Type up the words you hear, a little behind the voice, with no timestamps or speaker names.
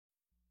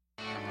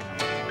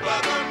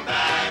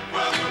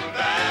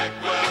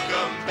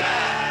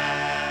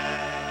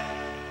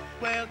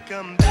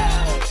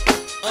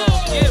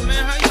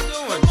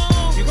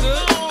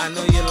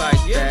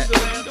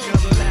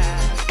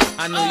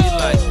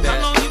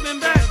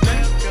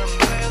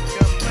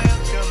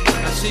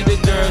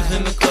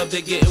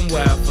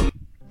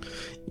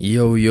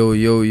Yo, yo,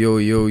 yo, yo,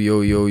 yo, yo,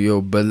 yo,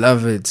 yo,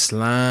 beloved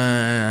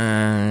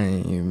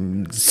slime.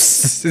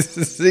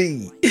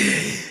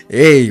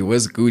 Hey,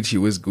 what's Gucci?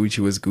 What's Gucci?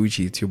 What's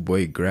Gucci? It's your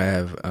boy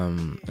Grav.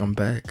 I'm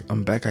back.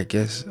 I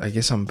guess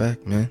I'm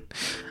back, man.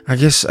 I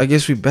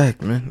guess we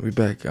back, man. We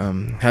back.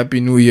 Happy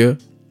New Year.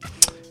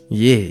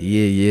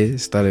 Yeah.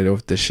 Started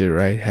off the shit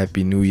right.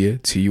 Happy New Year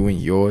to you and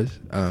yours.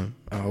 I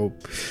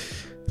hope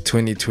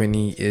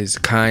 2020 is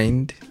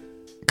kinder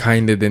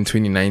than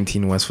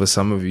 2019 was for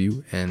some of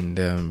you, and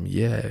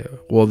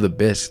all the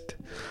best,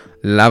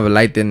 love,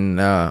 light, and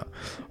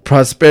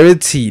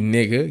prosperity,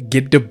 nigga.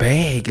 Get the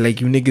bag, like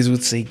you niggas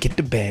would say. Get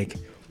the bag.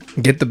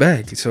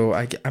 So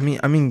I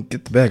mean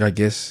get the bag, I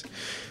guess.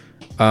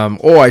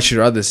 Or I should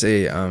rather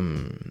say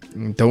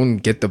don't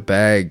get the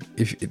bag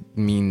if it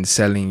means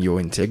selling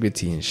your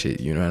integrity and shit,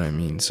 you know what I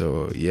mean?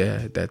 So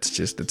yeah, that's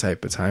just the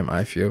type of time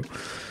I feel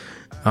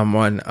I'm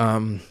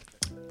on.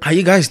 How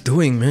you guys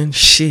doing, man?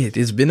 Shit,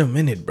 it's been a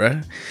minute,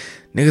 bruh.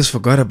 Niggas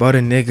forgot about a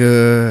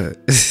nigga.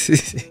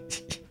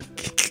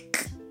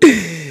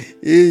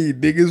 Hey,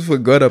 niggas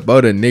forgot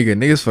about a nigga.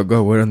 Niggas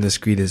forgot Word on the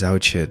Screed is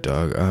out here,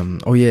 dog.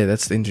 Oh yeah,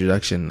 that's the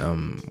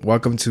introduction.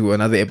 Welcome to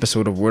another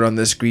episode of Word on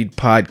the Screed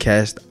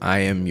podcast. I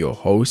am your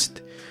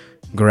host,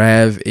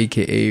 Grav,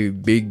 aka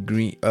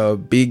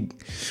Big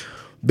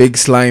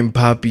Slime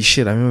Poppy.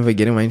 Shit, I remember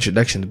getting my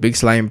introduction. Big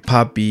Slime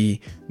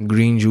Poppy,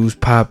 Green Juice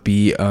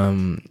Poppy,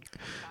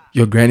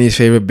 your granny's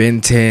favorite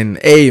Ben 10.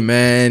 Hey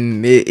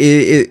man,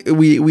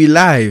 we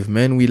live,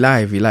 man. We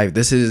live.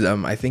 This is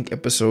I think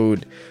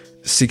episode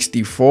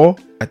 64.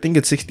 I think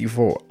it's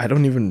 64. I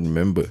don't even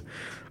remember.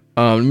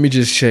 Let me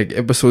just check.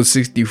 Episode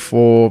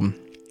 64.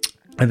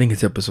 I think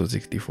it's episode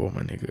 64,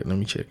 my nigga. Let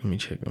me check.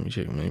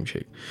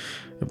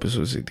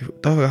 Episode 64.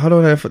 Dog, how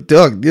do I have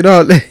dog? You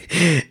know,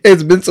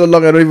 it's been so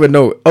long I don't even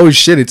know. Oh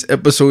shit, it's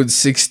episode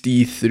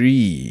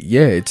 63.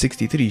 Yeah, it's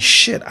 63.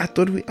 Shit, I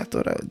thought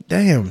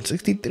damn,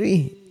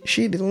 63.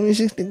 Shit, it's only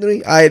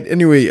 63.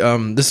 Anyway,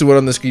 this is What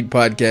on the Screed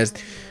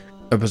podcast,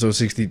 episode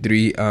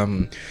 63.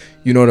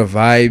 You know the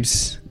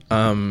vibes.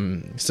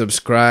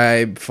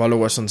 Subscribe,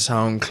 follow us on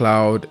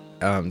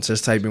SoundCloud.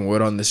 Just type in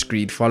Word on the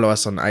Screed. Follow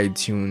us on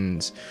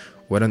iTunes,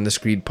 Word on the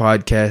Screed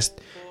podcast,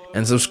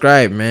 and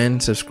subscribe, man.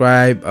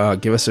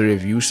 Subscribe. Give us a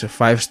review. So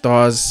 5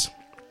 stars,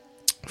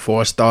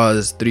 4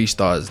 stars, 3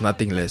 stars,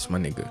 nothing less, my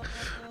nigga.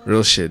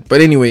 Real shit.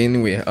 But anyway,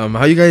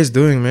 how you guys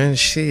doing, man?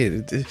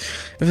 Shit, it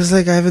was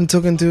like I haven't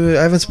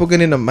spoken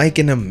in a mic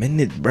in a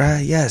minute,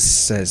 bruh.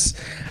 Yes,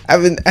 I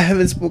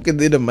haven't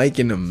spoken in a mic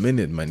in a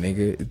minute, my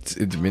nigga.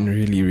 It's been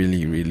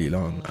really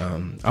long.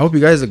 I hope you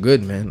guys are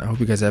good, man. I hope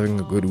you guys are having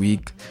a good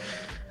week.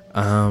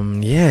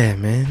 Yeah,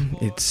 man.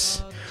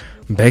 It's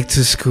back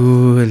to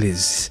school,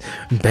 is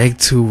back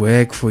to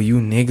work for you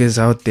niggas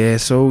out there.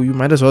 So you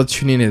might as well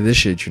tune into this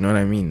shit, you know what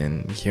I mean,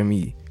 and hear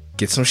me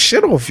get some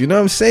shit off, you know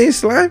what I'm saying,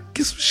 slime?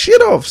 Get some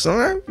shit off,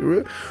 slime.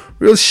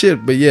 Real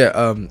shit. But yeah,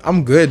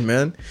 I'm good,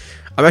 man.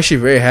 I'm actually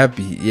very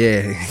happy.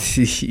 Yeah.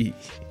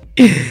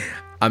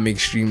 I'm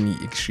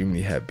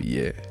extremely happy.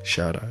 Yeah.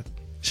 Shout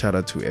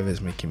out to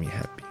whoever's making me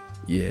happy.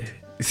 Yeah.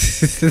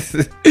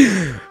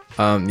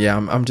 Yeah,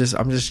 I'm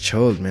just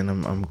chilled, man.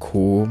 I'm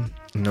cool.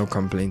 No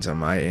complaints on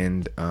my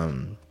end.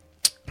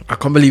 I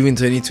can't believe in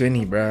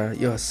 2020, bruh.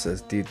 Yes,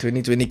 dude,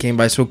 2020 came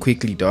by so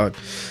quickly, dog.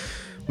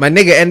 My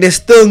nigga, and there's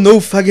still no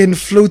fucking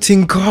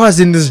floating cars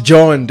in this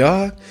John,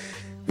 dog.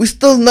 We're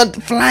still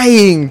not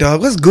flying,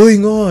 dog. What's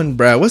going on,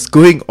 bruh? What's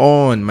going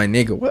on, my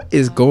nigga? What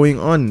is going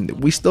on?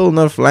 We still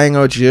not flying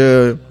out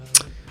here.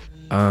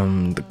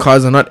 The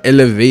cars are not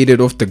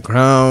elevated off the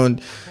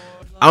ground.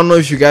 I don't know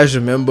if you guys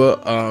remember,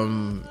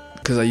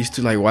 because I used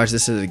to like watch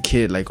this as a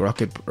kid, like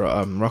Rocket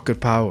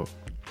Power.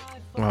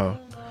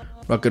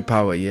 Rocket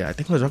Power, yeah. I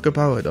think it was Rocket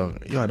Power,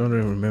 dog. Yo, I don't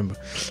even remember.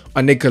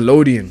 On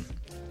Nickelodeon.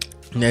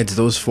 Yeah, it's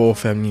those four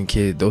family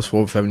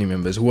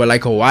members who are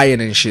like Hawaiian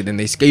and shit, and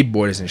they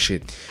skateboarders and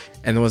shit.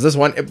 And there was this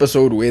one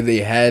episode where they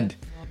had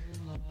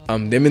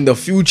them in the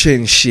future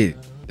and shit.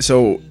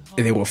 So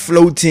they were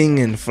floating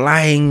and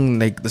flying,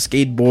 like the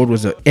skateboard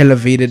was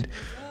elevated,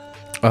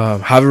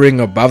 hovering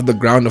above the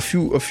ground, a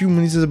few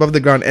meters above the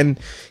ground. And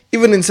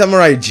even in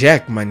Samurai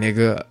Jack, my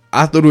nigga,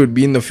 I thought it would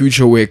be in the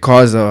future where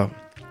cars are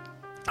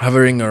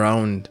hovering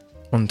around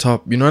on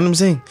top. You know what I'm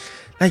saying?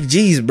 Like,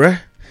 jeez, bruh.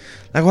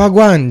 Like,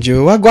 wagwan,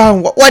 Joe.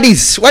 Wagwan. What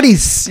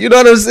is? You know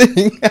what I'm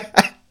saying?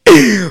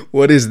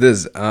 What is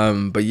this?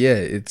 But yeah,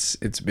 it's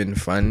been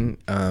fun.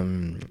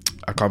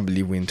 I can't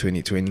believe we're in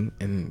 2020.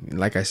 And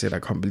like I said, I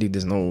can't believe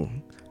there's no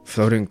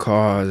floating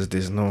cars.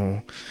 There's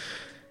no...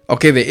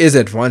 Okay, there is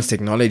advanced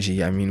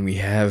technology. I mean, we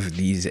have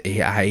these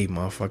AI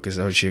motherfuckers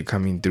out here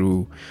coming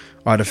through.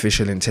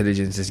 Artificial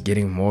intelligence is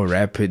getting more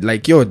rapid.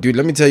 Like, yo, dude,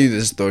 let me tell you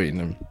this story.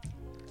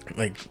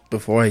 Like,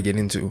 before I get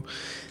into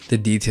the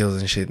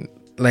details and shit.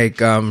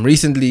 Like,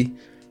 recently,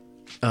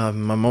 my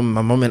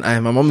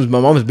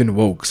mom's been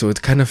woke, so it's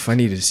kind of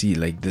funny to see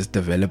like this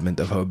development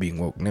of her being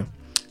woke now.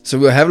 So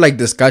we'll have like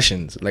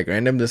discussions, like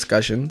random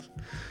discussions,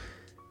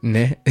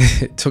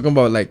 talking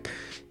about like,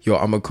 yo,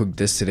 I'm gonna cook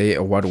this today,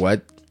 or what,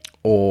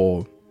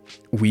 or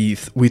we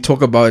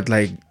talk about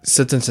like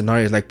certain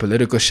scenarios, like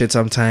political shit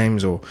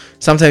sometimes, or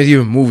sometimes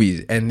even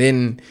movies, and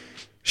then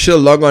she'll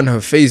log on her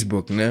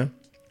Facebook, nah?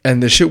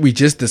 And the shit we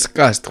just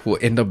discussed will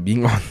end up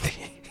being on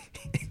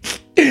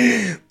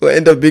there. Will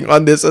end up being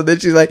on there. So then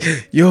she's like,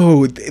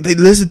 yo, they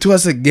listen to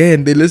us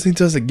again. They listen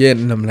to us again.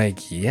 And I'm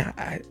like,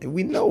 yeah,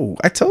 we know.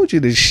 I told you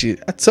this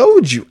shit. I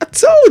told you.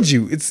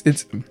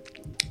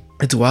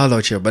 It's wild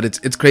out here, but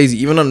it's crazy.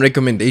 Even on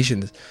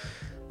recommendations,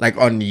 like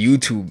on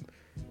YouTube,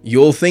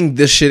 you'll think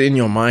this shit in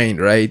your mind,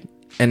 right?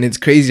 And it's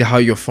crazy how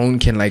your phone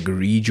can like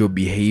read your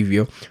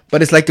behavior.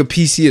 But it's like a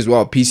PC as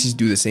well. PCs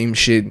do the same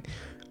shit.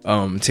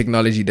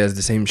 Technology does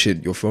the same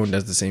shit. Your phone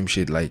does the same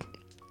shit. Like,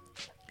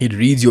 it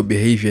reads your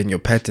behavior and your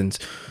patterns.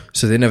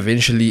 So then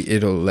eventually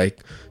it'll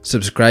like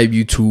subscribe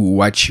you to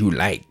what you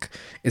like.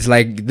 It's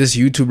like this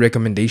YouTube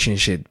recommendation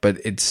shit, but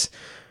it's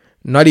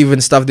not even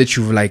stuff that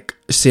you've like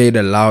said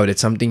aloud. It's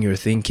something you're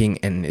thinking,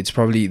 and it's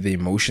probably the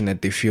emotion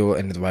that they feel,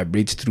 and it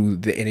vibrates through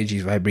the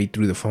energies, vibrate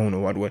through the phone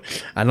or what.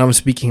 And I'm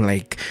speaking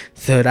like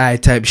third eye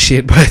type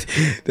shit, but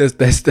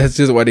that's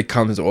just what it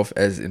comes off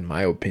as, in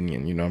my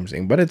opinion. You know what I'm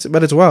saying? But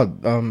it's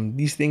wild.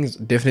 These things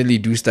definitely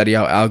do study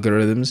our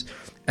algorithms,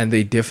 and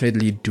they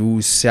definitely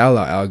do sell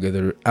our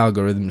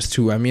algorithms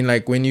too. I mean,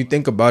 like when you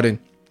think about it,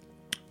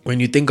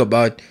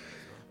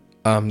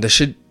 the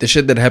shit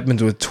that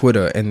happens with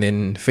Twitter and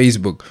then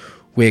Facebook,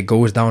 where it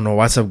goes down, or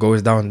WhatsApp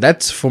goes down,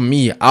 that's, for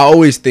me, I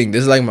always think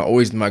this is like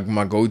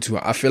my go-to.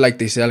 I feel like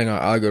they're selling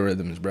our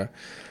algorithms, bruh.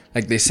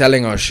 Like they're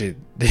selling our shit.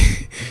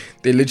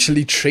 They're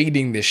literally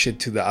trading this shit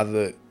to the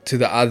other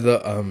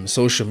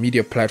social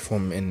media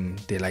platform, and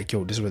they're like,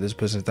 yo, this is where this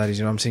person studies,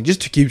 you know what I'm saying?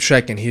 Just to keep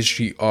track and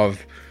history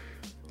of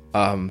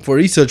for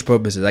research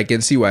purposes. I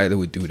can see why they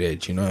would do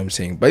that, you know what I'm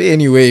saying? But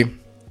anyway,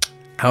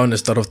 I want to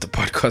start off the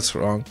podcast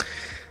wrong.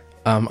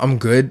 I'm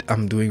good.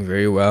 I'm doing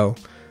very well.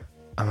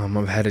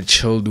 I've had a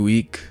chilled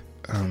week.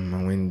 I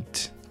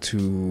went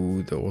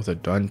to the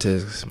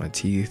orthodontist, my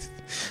teeth.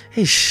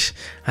 Ish,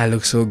 I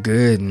look so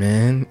good,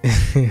 man.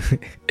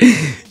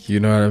 You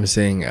know what I'm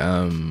saying?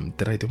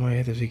 Did I do my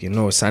hair this weekend?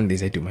 No,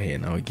 Sundays I do my hair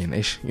now again.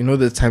 Ish, you know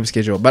the time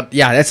schedule. But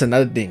yeah, that's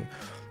another thing.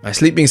 My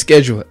sleeping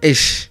schedule.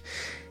 Ish,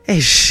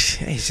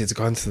 it's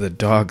gone to the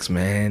dogs,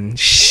 man.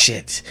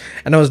 Shit.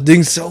 And I was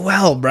doing so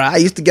well, bro. I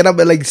used to get up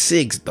at like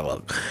 6,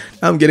 dog.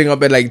 Now I'm getting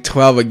up at like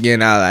 12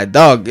 again. I'm like,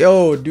 dog,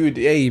 yo, dude,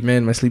 hey,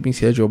 man, my sleeping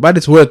schedule. But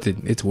it's worth it.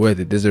 It's worth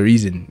it. There's a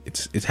reason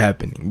it's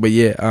happening. But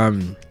yeah,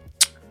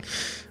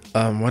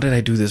 what did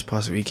I do this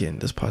past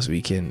weekend?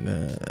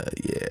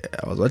 Yeah,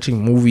 I was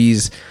watching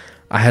movies.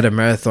 I had a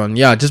marathon.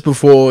 Yeah, just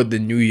before the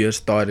new year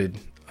started.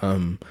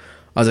 I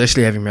was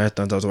actually having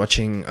marathons. I was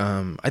watching,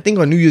 I think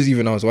on New Year's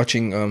Eve, I was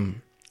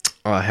watching,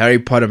 Harry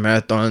Potter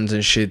marathons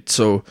and shit.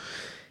 So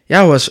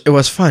yeah, it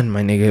was fun,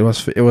 my nigga.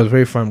 It was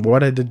very fun. But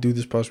what I did do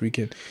this past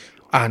weekend,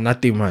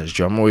 nothing much,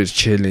 Joe. I'm always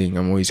chilling.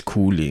 I'm always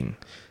cooling.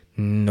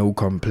 No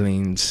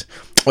complaints.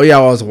 Oh yeah,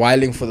 I was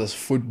wilding for this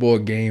football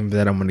game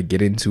that I'm gonna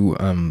get into.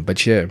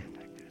 But yeah,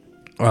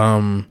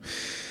 the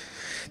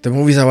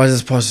movies I watched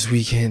this past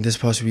week,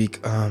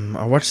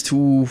 I watched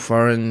 2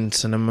 foreign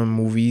cinema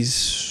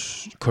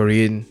movies,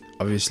 Korean,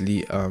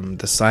 obviously,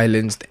 The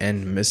Silenced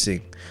and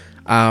Missing.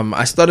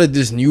 I started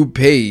this new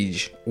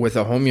page with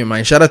a homie of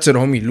mine. Shout out to the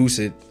homie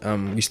Lucid.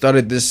 We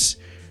started this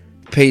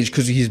page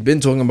because he's been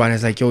talking about it.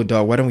 It's like, yo,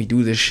 dog, why don't we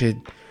do this shit?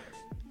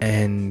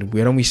 And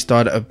why don't we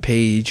start a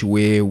page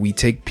where we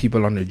take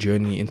people on a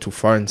journey into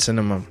foreign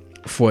cinema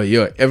for a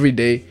year? Every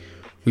day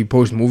we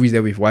post movies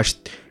that we've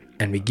watched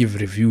and we give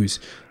reviews.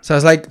 So I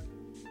was like,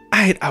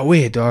 I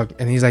wear, dog.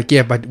 And he's like,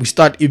 yeah, but we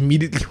start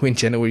immediately when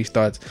January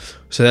starts.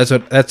 So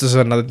that's just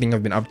another thing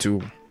I've been up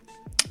to.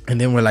 And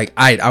then we're like,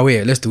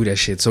 let's do that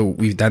shit. So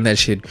we've done that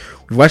shit.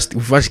 We've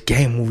watched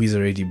gang movies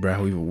already,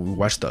 bro. We've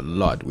watched a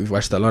lot. We've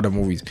watched a lot of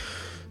movies.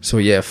 So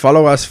yeah,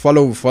 follow us,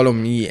 follow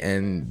me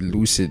and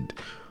Lucid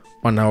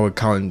on our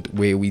account,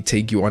 where we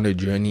take you on a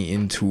journey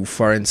into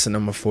foreign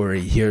cinema for a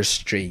year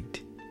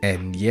straight.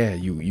 And yeah,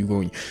 you're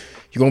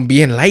gonna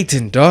be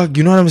enlightened, dog.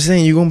 You know what I'm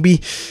saying? You're gonna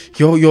be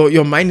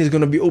your mind is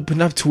gonna be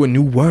opened up to a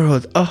new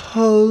world, a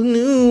whole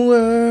new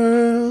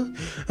world,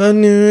 a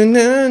new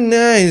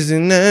nice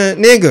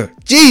nigga.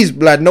 Jeez,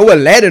 blood, no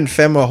Aladdin,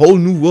 fam, a whole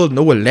new world,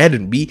 no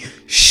Aladdin, B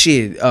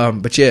shit.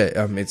 But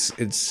yeah,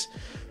 it's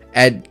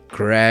at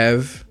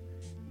Grav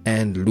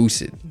and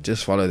Lucid.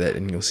 Just follow that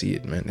and you'll see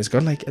it, man. It's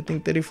got like, I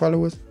think, 30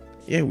 followers.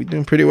 Yeah, we're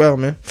doing pretty well,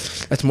 man.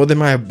 That's more than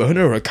my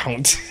burner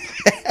account.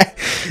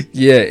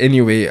 Yeah,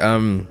 anyway,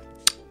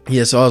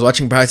 yeah, so I was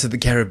watching Pirates of the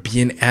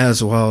Caribbean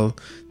as well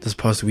this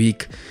past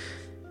week.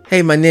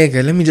 Hey, my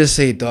nigga, let me just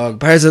say, dog,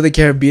 Pirates of the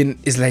Caribbean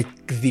is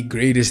like the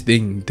greatest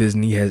thing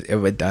Disney has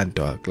ever done,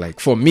 dog. Like,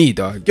 for me,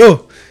 dog.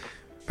 Yo,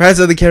 Pirates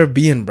of the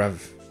Caribbean, bruv.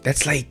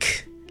 That's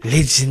like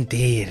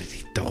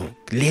legendary, dog.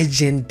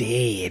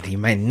 Legendary,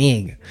 my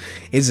nigga.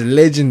 It's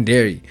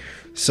legendary.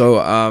 So,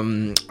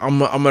 I'm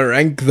gonna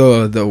rank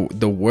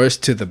the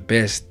worst to the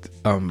best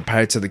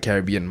Pirates of the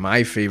Caribbean,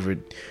 my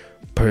favorite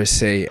per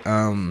se.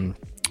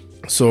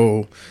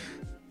 So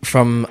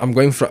I'm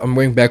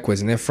going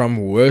backwards, and then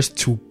from worst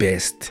to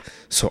best.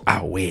 So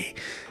away.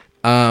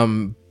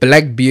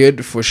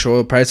 Blackbeard for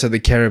sure. Pirates of the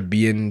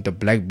Caribbean, the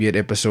Blackbeard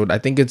episode. I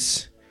think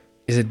is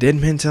it Dead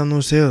Men Tell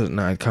No Tales?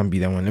 Nah, it can't be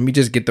that one. Let me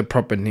just get the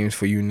proper names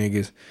for you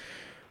niggas.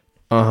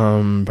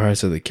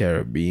 Pirates of the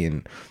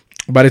Caribbean,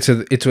 but it's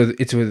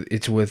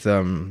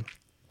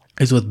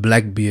with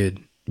Blackbeard.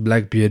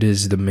 Blackbeard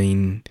is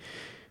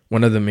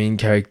one of the main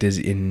characters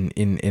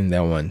in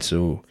that one.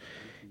 So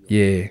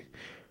yeah,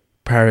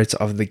 Pirates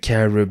of the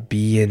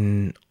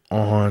Caribbean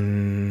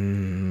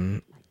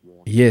on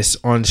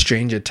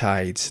Stranger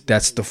Tides.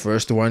 That's the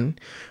first one.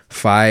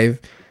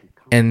 5,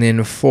 and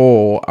then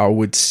 4 I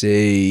would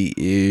say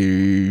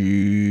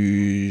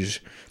is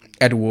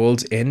at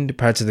World's End.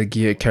 Pirates of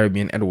the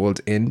Caribbean at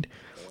World's End.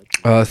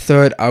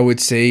 Third I would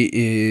say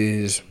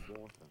is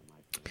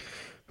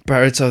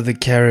Pirates of the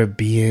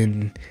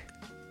Caribbean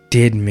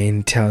Dead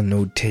Men Tell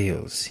No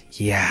Tales.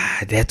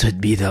 Yeah, that would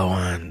be the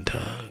one,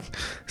 dog.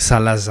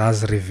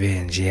 Salazar's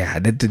Revenge. Yeah,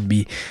 that would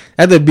be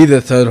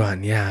the third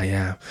one.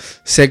 Yeah.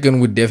 Second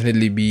would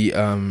definitely be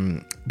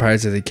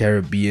Pirates of the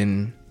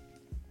Caribbean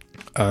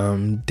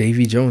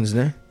Davy Jones,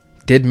 ne?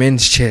 Dead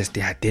Man's Chest.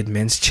 Yeah, Dead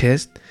Man's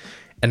Chest.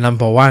 And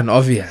number 1,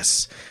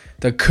 obvious,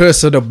 The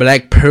Curse of the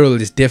Black Pearl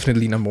is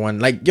definitely number 1.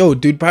 Like, yo,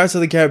 dude, Pirates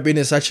of the Caribbean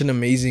is such an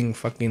amazing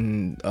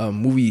fucking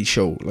movie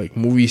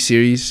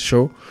series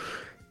show.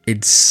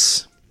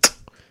 It's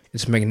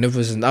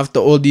magnificent. After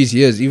all these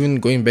years,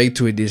 even going back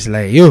to it, it's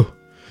like,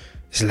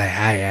 it's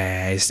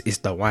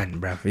the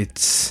one, bruv.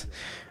 It's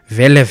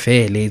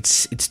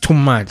it's too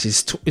much.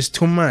 It's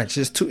too much.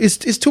 It's too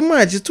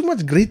much. It's too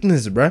much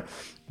greatness, bruv.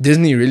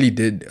 Disney really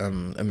did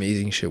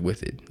amazing shit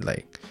with it.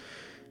 Like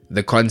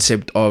the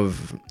concept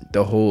of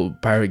the whole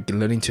pirate,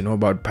 learning to know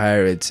about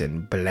pirates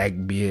and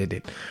Blackbeard,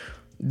 and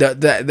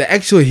the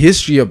actual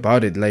history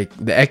about it. Like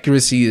the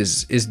accuracy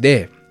is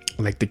there.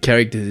 Like the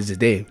character is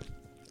there.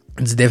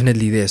 It's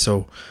definitely there.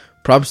 So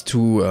props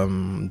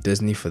to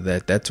Disney for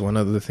that. That's one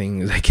of the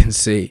things I can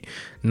say.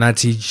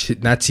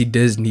 Nazi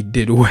Disney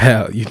did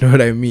well. You know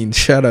what I mean?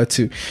 Shout out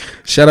to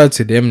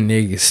them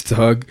niggas,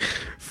 dog.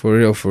 For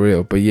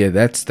real. But yeah,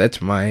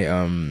 that's my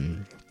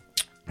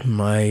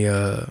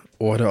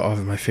order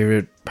of my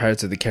favorite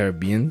Pirates of the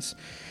Caribbeans.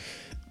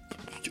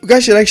 You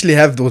guys should actually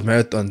have those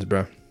marathons,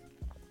 bro.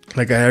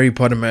 Like a Harry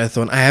Potter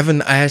marathon.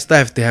 I still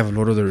have to have a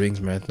Lord of the Rings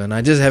marathon.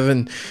 I just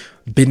haven't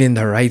been in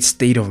the right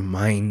state of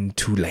mind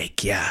to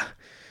like,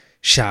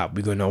 sharp,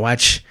 we're gonna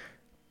watch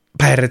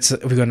Pirates,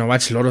 we're gonna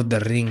watch Lord of the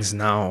Rings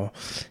now.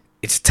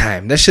 It's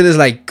time. That shit is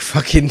like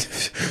fucking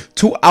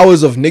 2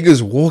 hours of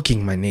niggas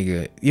walking, my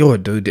nigga. Yo,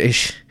 dude,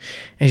 ish,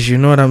 you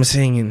know what I'm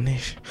saying?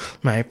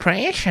 My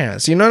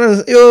precious, you know what I'm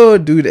saying? Yo,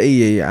 dude,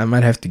 I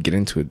might have to get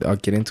into it. I'll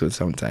get into it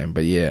sometime.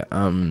 But yeah,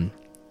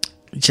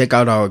 check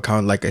out our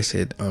account. Like I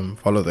said,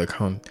 follow the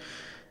account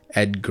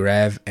at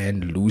Grav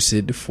and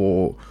Lucid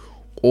for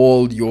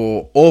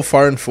all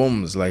foreign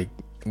films, like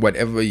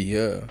whatever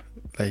year,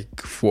 like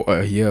for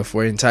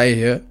an entire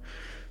year.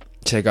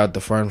 Check out the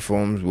foreign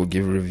films. We'll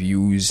give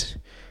reviews,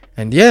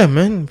 and yeah,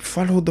 man,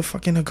 follow the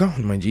fucking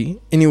account, my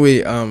G. Anyway,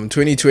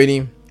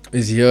 2020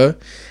 is here,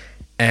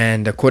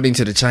 and according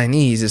to the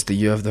Chinese, it's the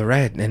year of the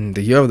rat, and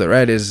the year of the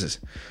rat is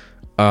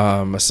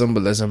a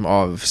symbolism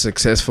of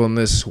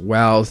successfulness,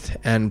 wealth,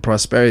 and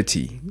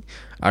prosperity.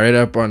 I read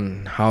up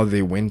on how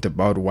they went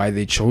about why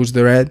they chose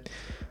the rat.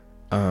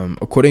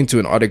 According to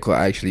an article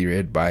I actually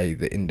read by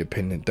The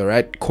Independent, the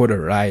rat caught a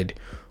ride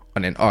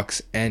on an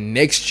ox, and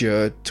next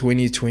year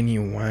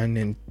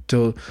 2021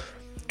 till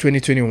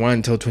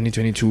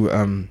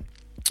 2022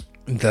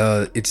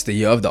 it's the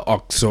year of the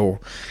ox.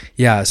 So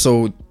yeah,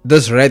 so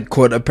this rat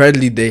caught,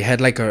 apparently they had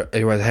like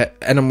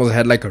animals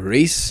had like a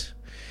race,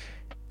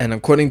 and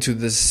according to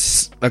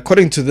this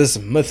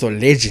myth or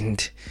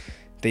legend,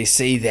 they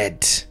say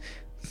that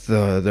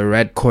the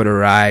rat caught a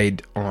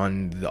ride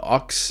on the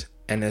ox,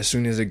 and as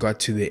soon as it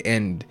got to the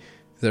end,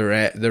 the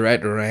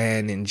rat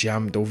ran and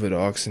jumped over the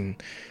ox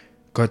and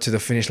got to the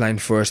finish line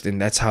first, and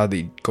that's how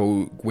they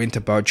went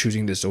about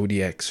choosing the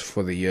zodiacs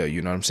for the year,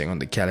 you know what I'm saying, on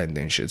the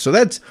calendar and shit. So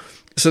that's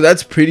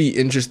pretty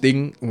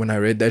interesting. When I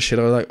read that shit,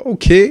 I was like,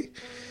 okay,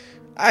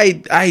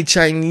 I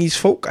Chinese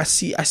folk, I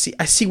see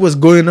what's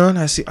going on.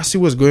 I see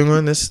what's going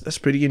on. That's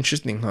pretty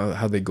interesting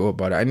how they go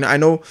about it. I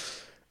know,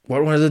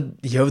 what was it,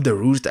 Year of the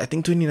Roost? I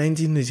think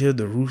 2019 is Year of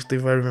the Roost,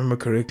 if I remember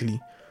correctly.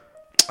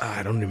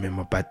 I don't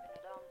remember, but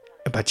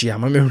yeah,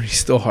 my memory is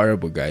still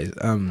horrible, guys.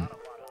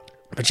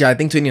 But yeah, I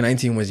think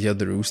 2019 was Year of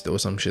the Rooster or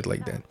some shit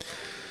like that.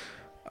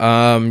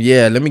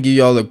 Yeah, let me give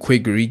you all a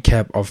quick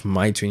recap of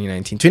my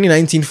 2019.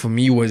 2019 for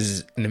me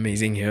was an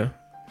amazing year.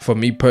 For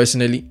me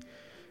personally,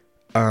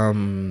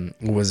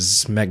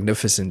 was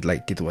magnificent.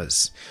 Like it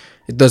was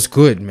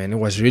good, man. It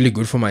was really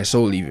good for my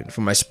soul, even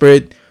for my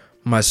spirit,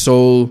 my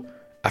soul.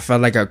 I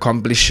felt like I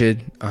accomplished it.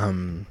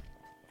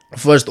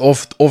 First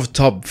off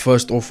top,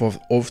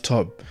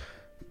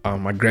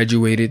 I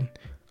graduated.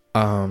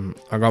 I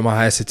got my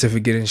high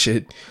certificate and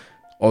shit.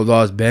 Although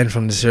I was banned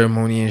from the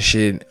ceremony and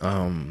shit,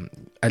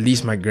 at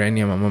least my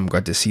granny and my mom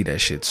got to see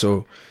that shit.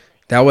 So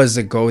that was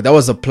a go. That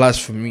was a plus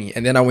for me.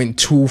 And then I went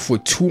 2 for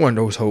 2 on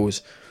those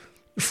hoes.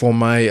 for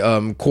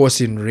my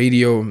course in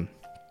radio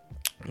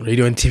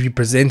and TV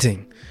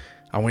presenting.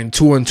 I went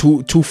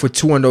 2 for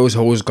 2 on those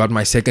hoes, got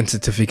my second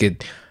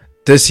certificate.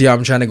 This year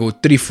I'm trying to go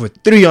 3 for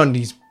 3 on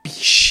these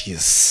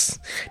bitches.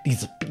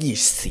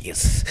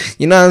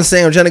 You know what I'm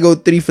saying? I'm trying to go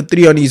 3 for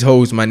 3 on these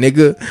hoes, my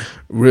nigga.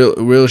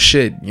 Real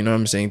shit. You know what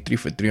I'm saying? 3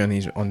 for 3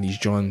 on these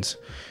Johns.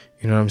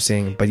 You know what I'm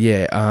saying? But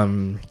yeah,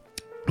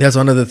 that's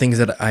one of the things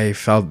that I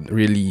felt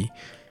really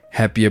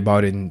happy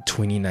about in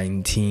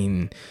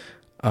 2019.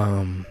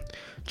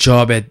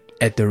 Job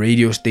at the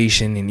radio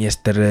station in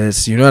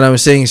yesterday's. You know what I'm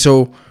saying?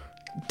 So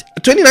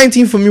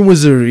 2019 for me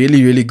was a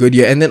really, really good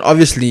year. And then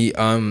obviously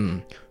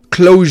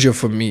closure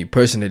for me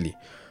personally.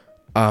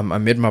 I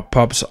met my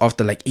pops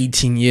after like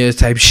 18 years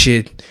type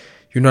shit.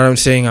 You know what I'm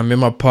saying? I met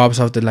my pops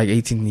after like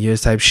 18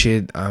 years type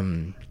shit.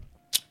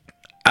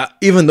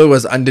 Even though it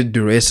was under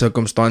duress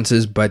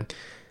circumstances, but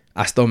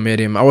I still met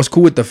him. I was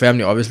cool with the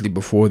family obviously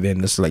before then.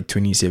 This is like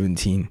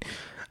 2017.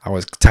 I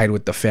was tight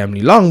with the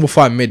family long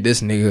before I met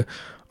this nigga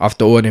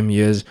after all them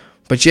years.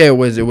 But yeah, it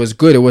was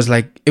good. It was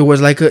like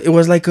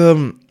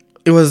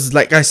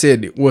I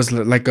said, it was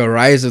like a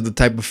rise of the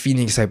type of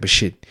Phoenix type of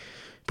shit.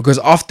 Because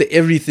after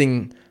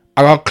everything,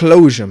 I got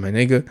closure, my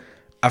nigga.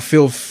 I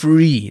feel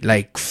free,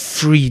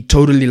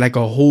 totally, like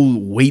a whole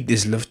weight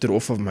is lifted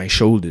off of my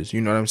shoulders.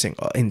 You know what I'm saying?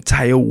 An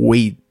entire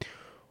weight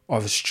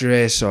of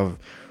stress, of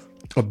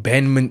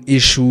abandonment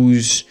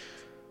issues,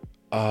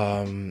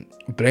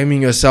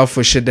 blaming yourself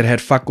for shit that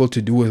had fuck all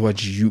to do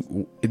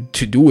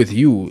with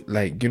you.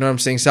 Like, you know what I'm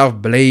saying?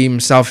 Self-blame,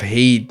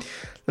 self-hate.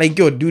 Like,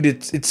 yo, dude,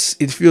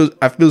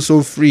 I feel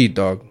so free,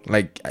 dog.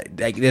 Like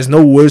there's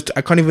no words.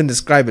 I can't even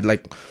describe it.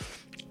 Like,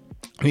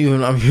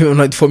 I'm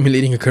not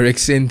formulating a correct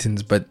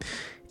sentence, but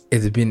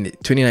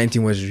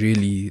 2019 was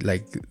really,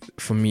 like,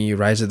 for me,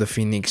 rise of the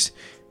Phoenix.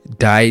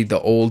 Die,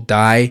 the old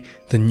die,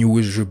 the new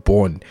is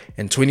reborn.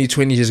 And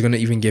 2020 is gonna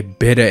even get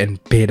better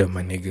and better,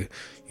 my nigga.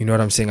 You know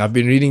what I'm saying? I've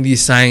been reading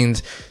these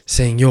signs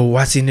saying, yo,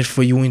 what's in it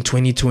for you in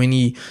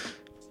 2020?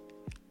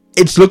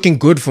 It's looking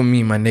good for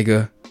me, my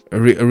nigga. A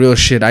real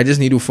shit. I just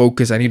need to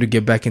focus. I need to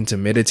get back into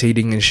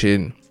meditating and shit.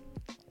 And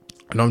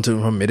I'm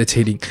talking about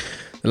meditating.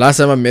 The last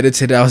time I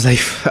meditated, I was like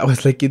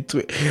in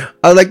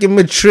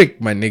matric,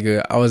 my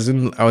nigga. I was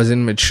in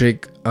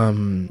matric.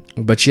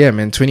 But yeah,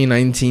 man,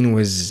 2019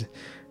 was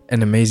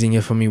an amazing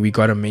year for me. We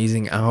got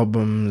amazing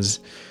albums.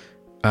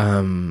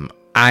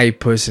 I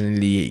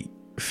personally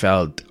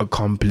felt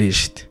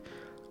accomplished.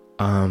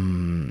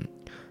 Obviously,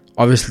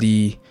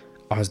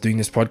 I was doing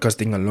this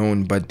podcasting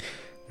alone, but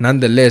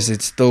nonetheless,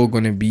 it's still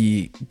gonna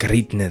be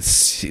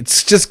greatness.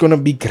 It's just gonna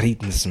be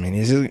greatness, man.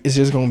 It's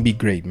just gonna be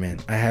great, man.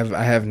 I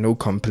have no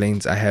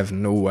complaints. I have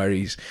no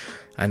worries.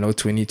 I know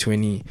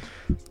 2020.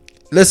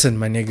 Listen,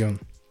 my nigga,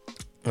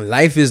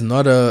 life is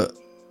not a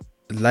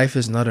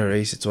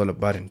race. It's all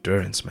about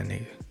endurance, my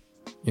nigga.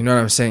 You know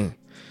what I'm saying?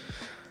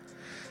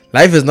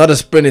 Life is not a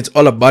sprint. It's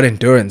all about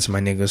endurance, my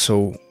nigga.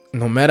 So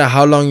no matter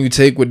how long you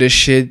take with this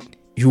shit,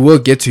 you will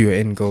get to your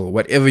end goal,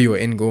 whatever your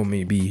end goal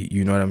may be.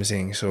 You know what I'm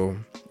saying? So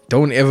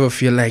don't ever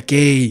feel like,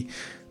 hey,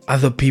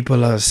 other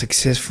people are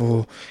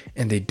successful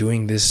and they're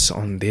doing this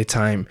on their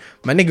time.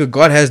 My nigga,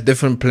 God has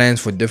different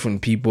plans for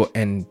different people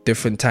and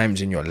different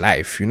times in your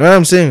life. You know what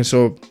I'm saying?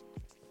 So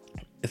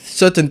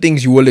certain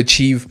things you will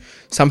achieve,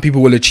 some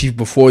people will achieve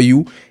before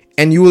you,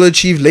 and you will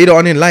achieve later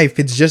on in life.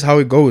 It's just how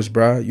it goes,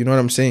 bruh. You know what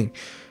I'm saying?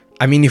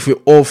 I mean, if we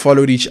all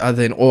followed each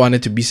other and all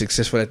wanted to be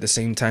successful at the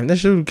same time, that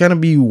should kind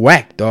of be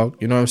whack, dog.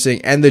 You know what I'm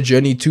saying? And the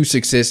journey to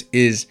success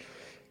is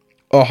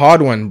a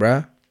hard one,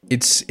 bruh.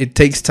 It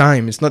takes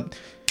time. It's not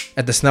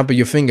at the snap of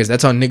your fingers.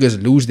 That's how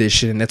niggas lose their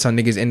shit, and that's how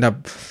niggas end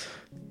up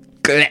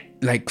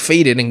like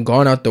faded and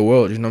gone out the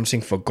world. You know what I'm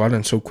saying?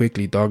 Forgotten so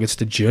quickly, dog. It's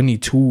the journey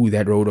to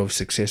that road of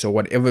success, or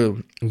whatever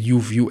you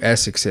view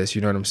as success.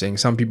 You know what I'm saying?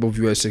 Some people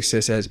view as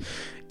success as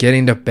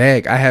getting the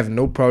bag. I have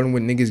no problem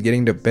with niggas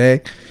getting the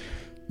bag.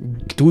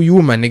 Do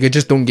you, my nigga?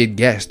 Just don't get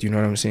gassed. You know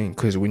what I'm saying?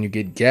 Because when you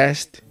get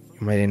gassed,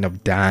 you might end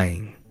up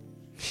dying.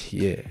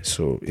 Yeah.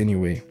 So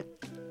anyway,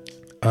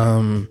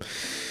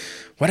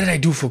 what did I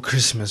do for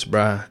Christmas,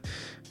 bruh?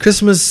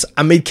 Christmas,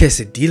 I made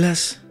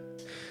quesadillas.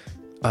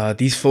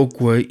 These folk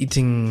were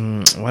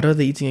eating, what are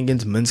they eating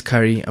against? Mince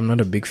curry. I'm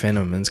not a big fan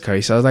of mince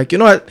curry. So I was like, you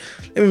know what?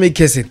 Let me make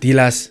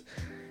quesadillas.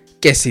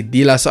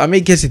 So I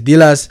made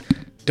quesadillas.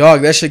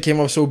 Dog, that shit came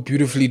up so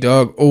beautifully,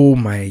 dog. Oh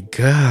my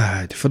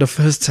God. For the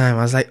first time,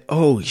 I was like,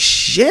 oh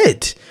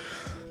shit.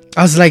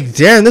 I was like,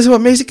 damn, this is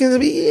what Mexicans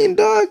be eating,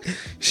 dog.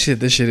 Shit,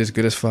 this shit is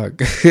good as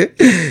fuck.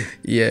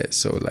 Yeah,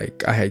 so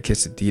like I had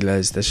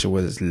quesadillas. That shit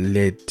was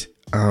lit.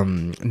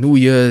 New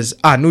Year's,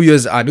 I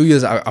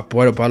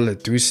bought a bottle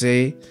of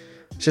Douce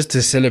just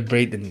to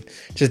celebrate and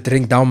just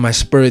drink down my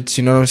spirits.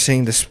 You know what I'm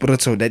saying? The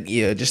spirits of that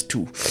year, just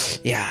to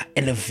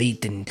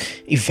elevate and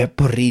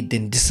evaporate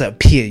and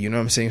disappear. You know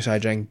what I'm saying? So I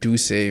drank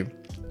Douce.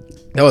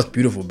 That was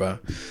beautiful, bro.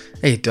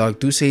 Hey, dog,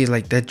 Douce is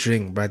like that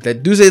drink, bro.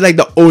 That Douce is like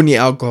the only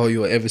alcohol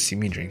you'll ever see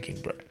me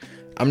drinking, bro.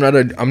 I'm not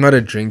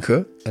a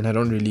drinker, and I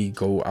don't really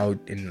go out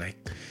and like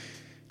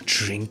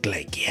drink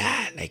like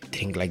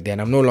drink like that.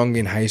 I'm no longer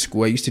in high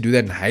school. I used to do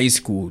that in high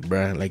school,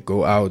 bruh. Like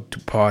go out to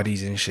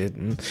parties and shit.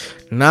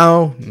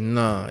 Now,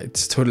 nah,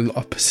 it's total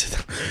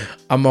opposite.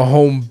 I'm a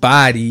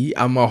homebody.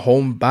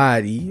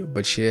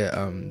 But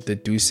yeah, the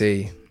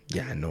Douce,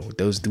 yeah, I know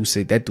those Douce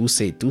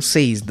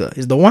is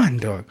the one,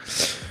 dog.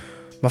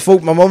 My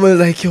mom was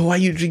like, yo, why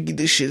you drinking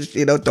this shit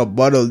straight out the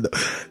bottle?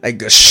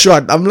 Like a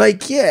shot. I'm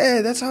like,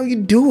 yeah, that's how you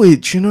do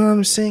it. You know what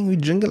I'm saying? We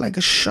drink it like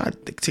a shot.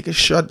 Like, take a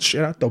shot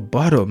straight out the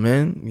bottle,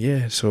 man.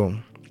 Yeah, so,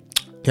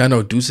 yeah,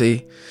 no,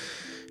 Douce.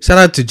 Shout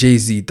out to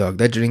Jay-Z, dog.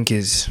 That drink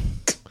is,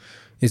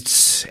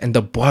 and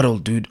the bottle,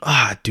 dude.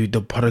 Dude,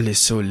 the bottle is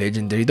so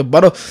legendary. The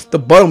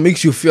bottle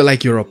makes you feel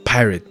like you're a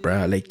pirate,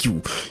 bruh. Like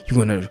you're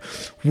gonna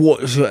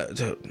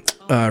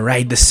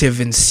ride the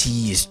 7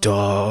 seas,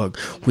 dog,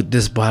 with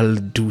this bottle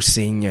of Douce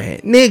in your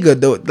hand,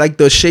 nigga. Like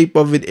the shape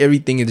of it,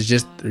 everything is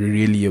just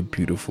really a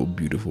beautiful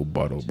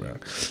bottle, bruh.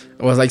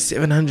 It was like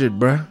 700,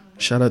 bruh.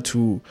 Shout out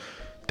to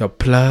the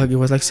plug. It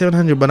was like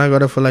 700, but I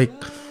got it for like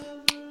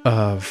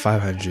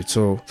 500.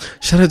 So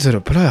shout out to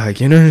the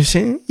plug. You know what I'm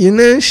saying?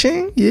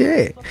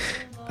 Yeah.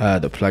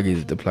 The plug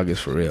is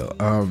for real.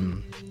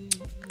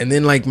 And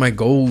then like my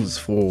goals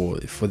for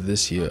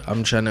this year,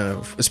 I'm trying to,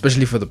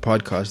 especially for the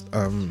podcast,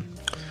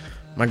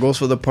 my goals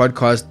for the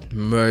podcast,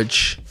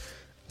 merch,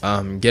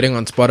 getting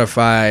on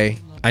Spotify.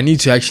 I need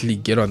to actually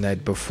get on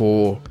that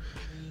before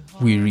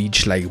we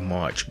reach like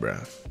March,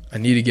 bruh. I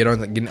need to get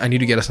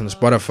us on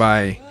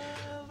Spotify,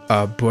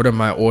 broaden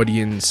my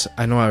audience.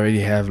 I know I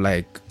already have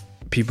like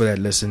people that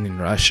listen in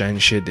Russia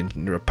and shit, in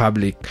the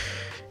Republic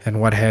and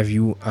what have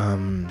you.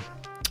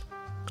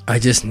 I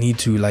just need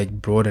to like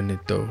broaden it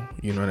though,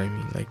 you know what I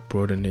mean? Like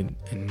broaden it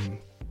and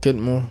get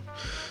more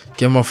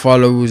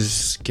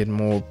followers, get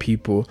more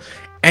people,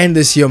 and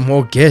this year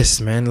more guests,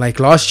 man. Like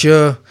last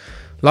year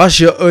I was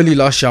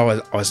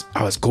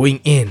going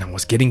in, I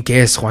was getting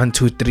guests 1,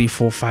 2, 3,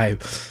 4,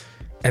 5,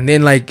 and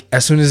then like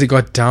as soon as it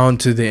got down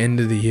to the end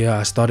of the year,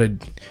 I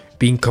started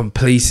being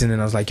complacent and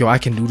I was like, yo, I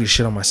can do this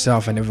shit on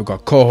myself. I never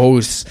got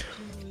co-hosts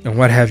and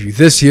what have you.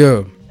 This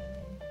year,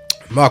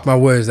 mark my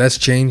words, that's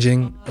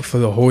changing for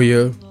the whole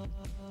year.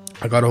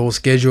 I got a whole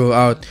schedule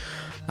out.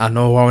 I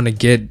know who I want to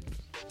get.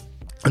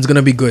 It's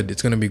gonna be good.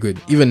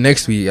 Even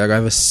next week, I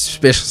have a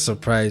special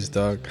surprise,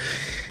 dog.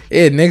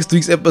 Yeah, next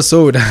week's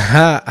episode,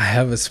 I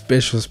have a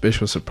special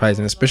surprise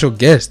and a special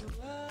guest.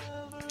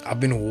 I've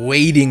been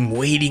waiting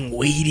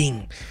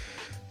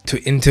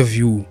to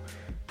interview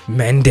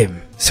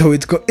Mandem. So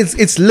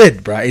it's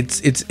lit, bro.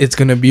 It's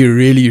gonna be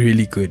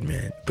really good,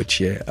 man.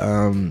 But yeah,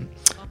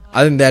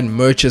 other than that,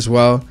 merch as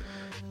well.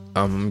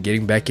 I'm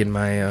getting back in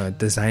my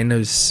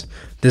designer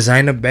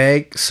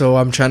bag, so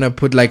I'm trying to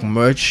put like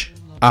merch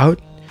out.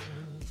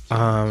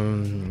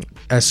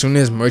 As soon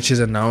as merch is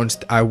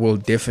announced, I will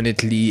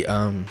definitely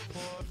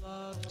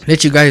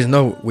let you guys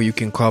know where you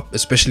can cop,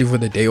 especially for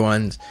the day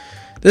ones.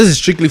 This is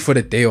strictly for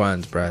the day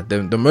ones, bro.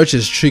 The merch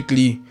is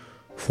strictly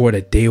for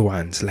the day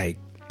ones. Like,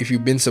 if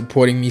you've been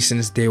supporting me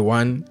since day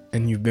one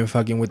and you've been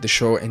fucking with the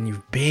show and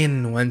you've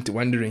been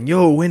wondering,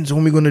 yo, when's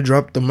homie gonna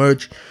drop the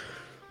merch?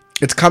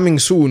 It's coming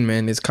soon,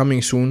 man. It's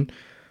coming soon.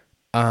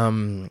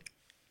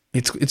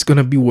 It's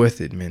gonna be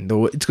worth it, man.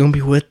 Though it's gonna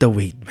be worth the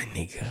wait, my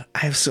nigga. I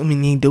have so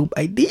many dope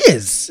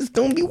ideas. It's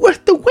gonna be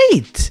worth the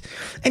wait.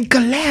 And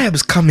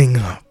collabs coming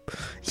up.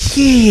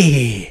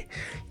 Yeah.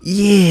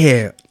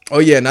 Oh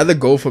yeah, another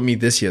goal for me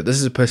this year.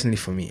 This is personally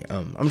for me.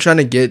 I'm trying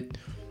to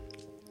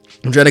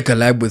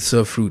collab with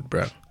Surf Fruit,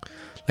 bro.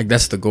 Like,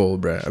 that's the goal,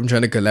 bro. I'm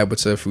trying to collab with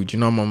Surf Fruit. You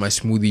know, I'm on my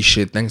smoothie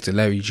shit, thanks to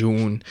Larry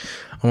June.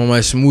 I'm on my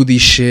smoothie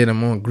shit.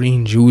 I'm on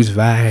green juice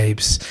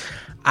vibes.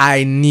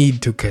 I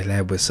need to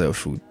collab with Surf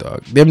Fruit,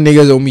 dog. Them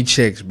niggas owe me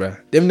checks, bro.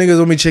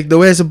 The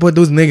way I support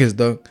those niggas,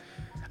 dog.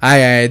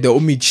 They owe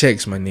me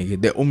checks, my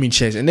nigga. They owe me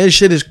checks. And their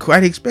shit is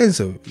quite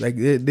expensive. Like,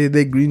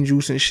 their green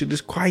juice and shit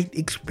is quite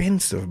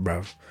expensive,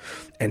 bro.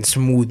 And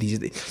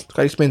smoothies, it's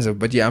quite expensive.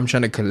 But yeah, I'm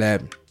trying to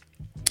collab.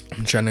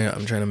 I'm trying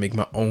to make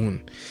my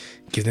own.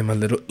 Give them a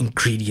little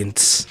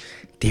ingredients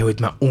there with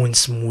my own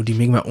smoothie.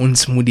 Make my own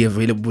smoothie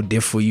available there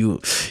for you.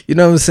 You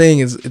know what I'm saying?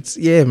 It's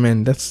yeah,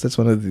 man. That's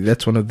one of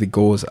the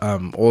goals.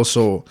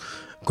 Also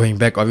going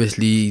back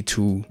obviously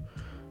to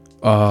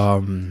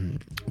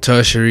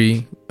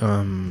tertiary.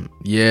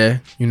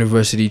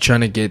 University.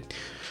 Trying to get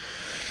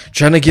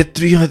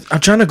 300.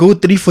 I'm trying to go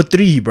 3 for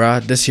 3,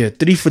 bruh, this year.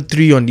 3 for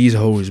 3 on these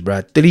hoes,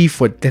 bruh. 3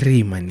 for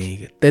 3, my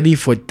nigga. 3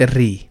 for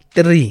 3.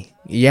 3.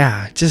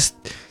 Yeah, just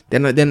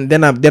then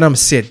I'm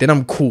set. Then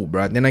I'm cool,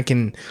 bro. Then I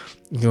can,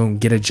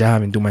 get a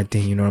job and do my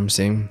thing. You know what I'm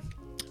saying?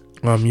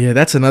 Yeah,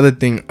 that's another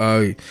thing.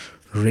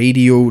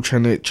 Radio,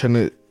 trying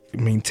to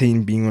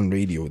maintain being on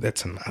radio.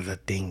 That's another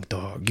thing,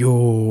 dog.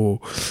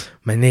 Yo,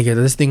 my nigga,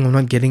 this thing I'm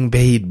not getting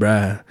paid,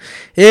 bruh.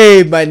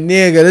 Hey, my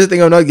nigga, this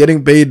thing I'm not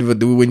getting paid for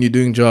when you're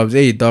doing jobs.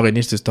 Hey, dog, it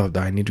needs to stop,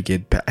 dog. I need to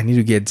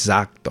get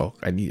Zach, dog.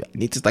 I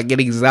need to start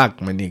getting Zach,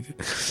 my nigga.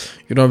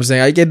 You know what I'm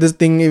saying? I get this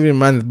thing every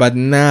month, but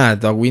nah,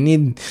 dog. We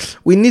need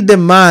the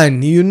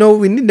money.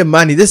 We need the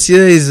money. This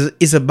year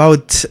is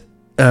about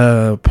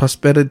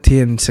prosperity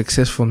and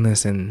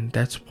successfulness, and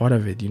that's part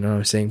of it, you know what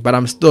I'm saying? But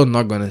I'm still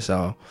not gonna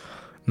sell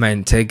my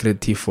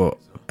integrity for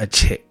a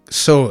check.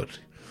 So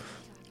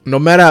no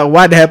matter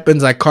what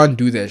happens, I can't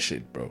do that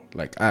shit, bro.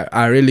 Like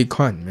I really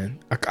can't, man.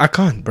 I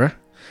can't, bro.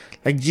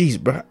 Like, geez,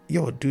 bro.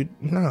 Yo, dude,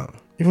 no.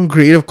 Even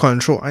creative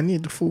control. I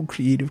need the full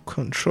creative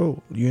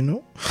control, you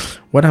know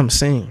what I'm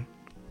saying?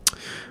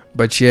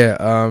 But yeah,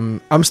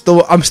 I'm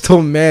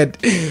still mad.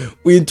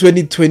 We in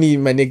 2020,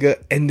 my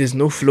nigga, and there's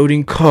no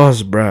floating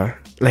cars, bruh.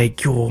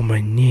 Like, yo, my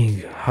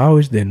nigga, how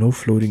is there no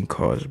floating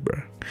cars,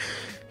 bruh?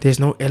 There's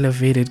no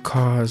elevated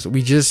cars.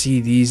 We just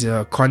see these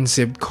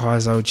concept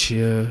cars out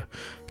here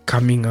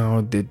coming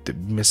out. The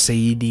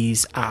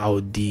Mercedes,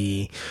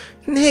 Audi.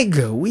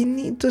 Nigga, we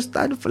need to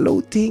start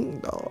floating,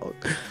 dog.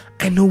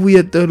 I know we're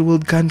a third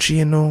world country,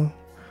 you know,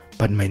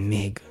 but my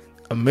nigga,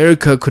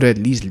 America could at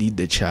least lead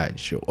the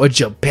charge, or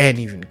Japan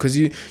even, because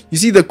you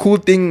see the cool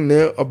thing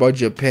there about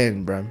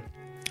Japan, bruh.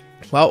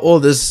 While all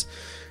this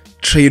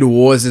trade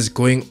wars is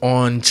going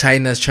on,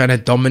 China's trying to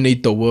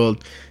dominate the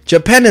world,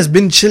 Japan has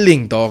been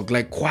chilling, dog,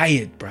 like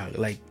quiet, bruh.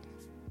 Like,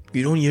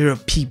 you don't hear a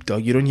peep,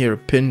 dog. You don't hear a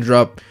pin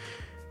drop.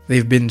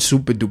 They've been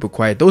super duper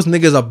quiet. Those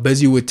niggas are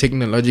busy with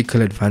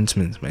technological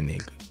advancements, my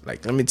nigga.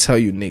 Like, let me tell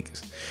you,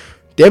 niggas,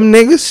 them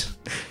niggas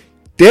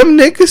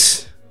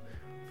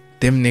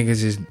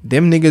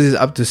is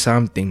up to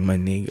something, my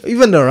nigga.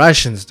 Even the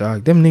Russians,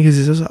 dog, them niggas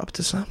is also up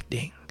to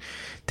something.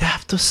 They're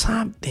up to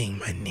something,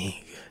 my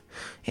nigga.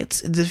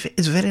 It's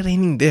very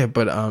raining there,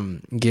 but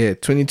yeah,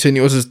 2020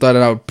 also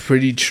started out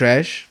pretty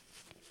trash.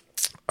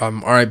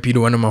 R.I.P.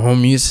 to one of my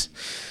homies,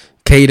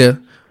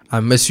 Kader. I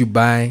miss you,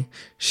 bye.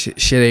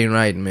 Shit ain't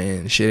right,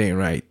 man. Shit ain't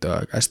right,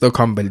 dog. I still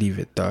can't believe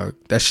it, dog.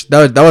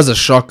 That was a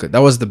shocker. That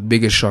was the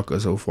biggest shocker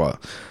so far.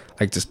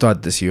 Like, to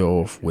start this year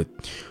off with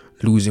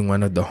losing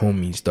one of the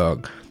homies,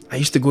 dog. I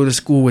used to go to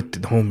school with the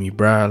homie,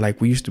 bruh. Like,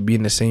 we used to be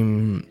in the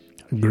same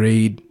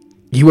grade.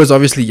 He was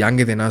obviously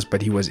younger than us,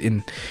 but he was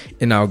in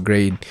our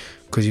grade.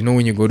 Because, you know,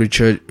 when you go to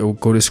church or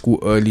go to school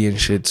early and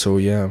shit. So,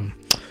 yeah.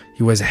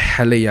 He was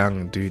hella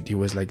young, dude. He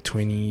was like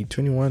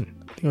 21.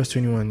 I think he was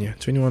 21, yeah.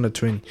 21 or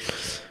 20.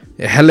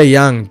 Hella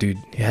young, dude.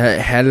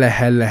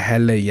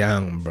 Hella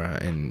young, bruh.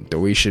 And the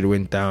way shit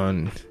went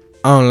down,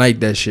 I don't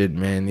like that shit,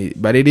 man.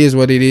 But it is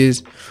what it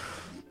is.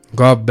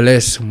 God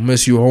bless.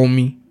 Miss you,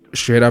 homie.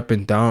 Straight up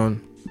and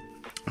down.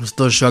 I'm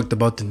still shocked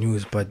about the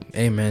news, but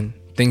hey, man,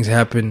 things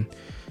happen.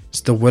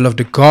 It's the will of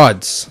the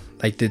gods.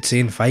 Like they say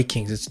in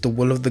Vikings, it's the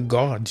will of the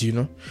gods, you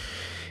know?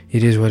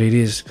 It is what it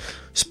is.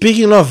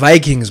 Speaking of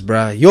Vikings,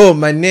 bruh. Yo,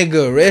 my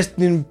nigga, rest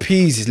in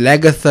peace,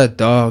 Lagertha,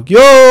 dog.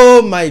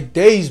 Yo, my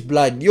days,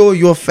 blood. Yo,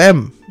 your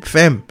fam.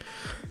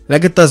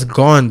 Lagertha's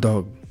gone,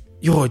 dog.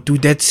 Yo,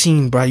 dude, that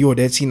scene, bruh. Yo,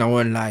 that scene, I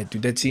won't lie,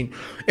 dude. That scene.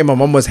 And my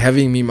mom was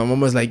having me. My mom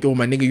was like, yo,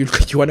 my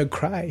nigga, you want to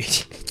cry?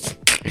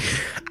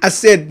 I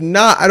said,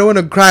 nah, I don't want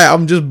to cry.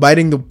 I'm just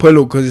biting the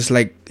pillow because it's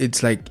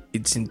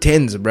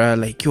intense, bruh.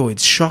 Like, yo,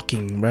 it's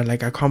shocking, bruh.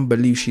 Like, I can't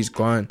believe she's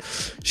gone.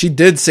 She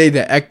did say,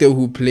 the actor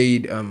who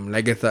played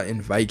Lagertha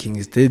in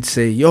Vikings did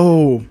say,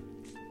 yo,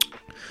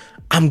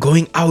 I'm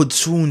going out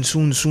soon.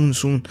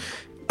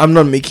 I'm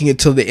not making it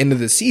till the end of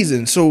the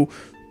season. So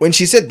when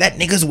she said that,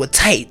 niggas were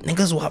tight.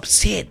 Niggas were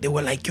upset. They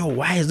were like, yo,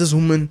 why is this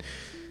woman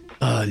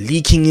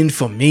leaking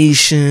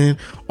information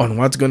on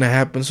what's gonna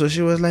happen? So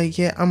she was like,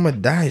 yeah, I'm gonna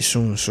die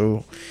soon,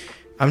 so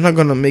I'm not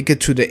gonna make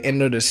it to the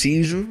end of the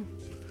season.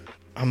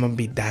 I'm gonna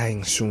be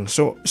dying soon.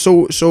 So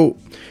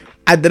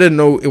I didn't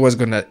know it was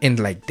gonna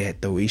end like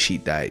that, the way she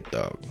died,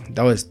 dog.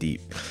 That was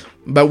deep.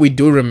 But we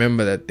do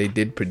remember that they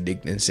did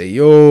predict and say,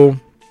 yo,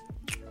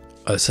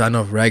 a son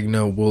of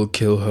Ragnar will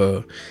kill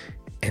her,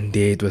 and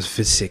there it was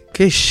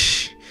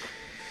Visek.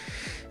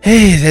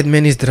 Hey, that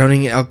man is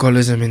drowning in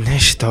alcoholism and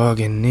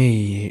dog, and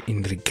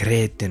in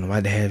regret and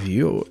what have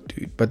you,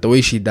 dude. But the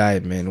way she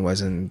died, man,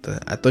 wasn't.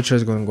 I thought she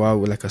was gonna go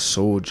out with like a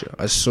soldier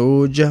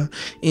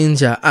in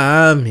the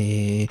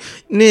army,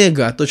 nigga.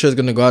 I thought she was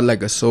gonna go out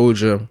like a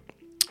soldier.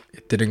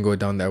 It didn't go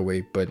down that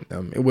way, but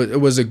it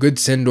was a good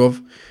send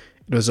off.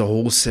 It was a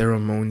whole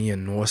ceremony, a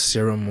Norse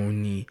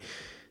ceremony.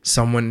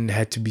 Someone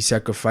had to be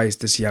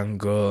sacrificed. This young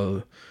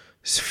girl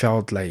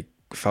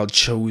felt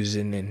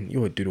chosen, and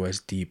yo, dude,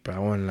 was deep. I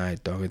won't lie,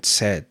 dog. It's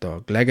sad,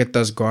 dog.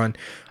 Lagertha's gone.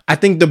 I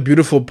think the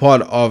beautiful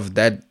part of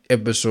that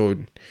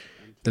episode,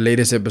 the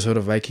latest episode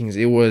of Vikings,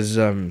 it was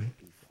the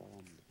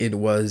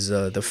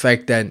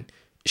fact that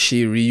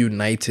she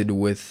reunited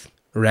with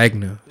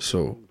Ragnar.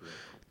 So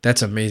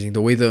that's amazing.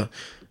 The way the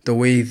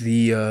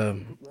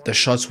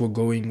shots were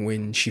going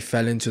when she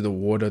fell into the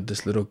water.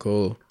 This little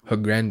girl, her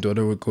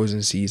granddaughter, goes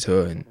and sees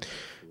her and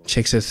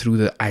checks her through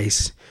the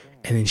ice.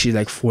 And then she's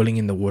like falling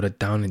in the water,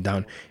 down and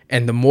down.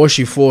 And the more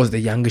she falls, the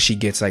younger she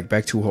gets, like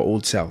back to her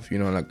old self, you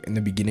know, like in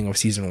the beginning of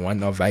season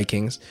 1 of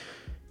Vikings.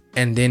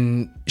 And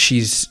then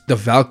the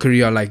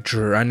Valkyrie are like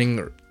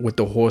riding with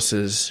the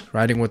horses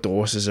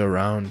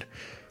around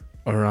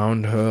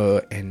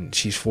her, and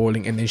she's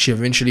falling. And then she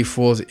eventually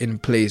falls in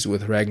place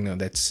with Ragnar.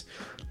 That's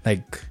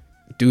like,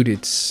 dude,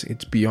 it's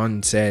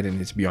beyond sad and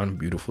it's beyond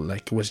beautiful.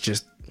 Like, it was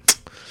just,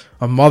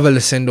 A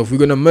marvelous send off. We're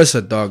gonna miss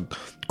her, dog.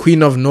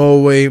 Queen of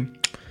Norway,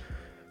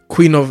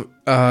 Queen of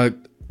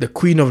the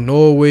Queen of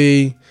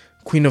Norway,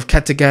 Queen of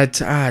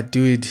Kattegat.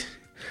 Dude.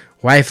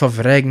 Wife of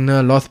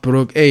Ragnar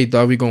Lothbrok. Hey,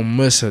 dog, we gonna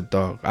miss her,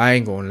 dog. I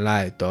ain't gonna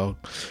lie, dog.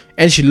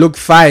 And she looked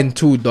fine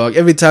too, dog.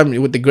 Every time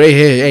with the gray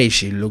hair, hey,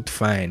 she looked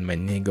fine, my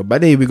nigga.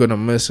 But hey, we gonna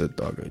miss her,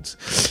 dog. It's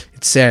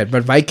sad.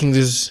 But Vikings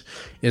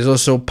is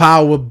also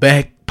power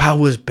back.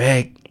 Power's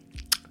back.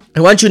 I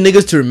want you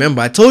niggas to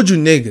remember. I told you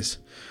niggas.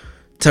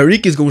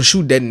 Tariq is gonna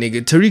shoot that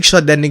nigga. Tariq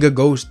shot that nigga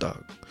Ghost,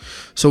 dog.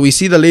 So we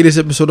see the latest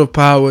episode of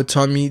Power.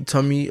 Tommy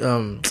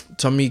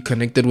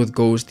connected with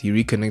Ghost. He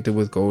reconnected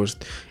with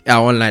Ghost. Yeah,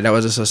 online. That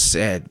was just so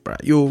sad, bro.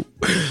 Yo,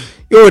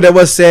 that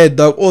was sad,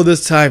 dog. All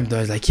this time,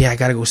 dog. Like, yeah, I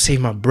gotta go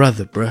save my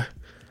brother, bro.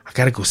 I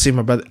gotta go save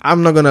my brother.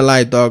 I'm not gonna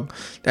lie, dog.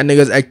 That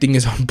nigga's acting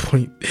is on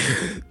point.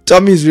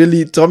 Tommy's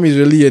really a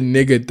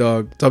nigga,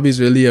 dog.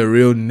 Tommy's really a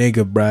real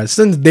nigga, bro.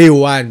 Since day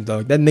one,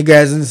 dog. That nigga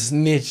hasn't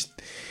snitched.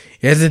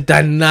 He hasn't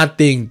done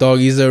nothing, dog.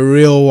 He's a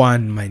real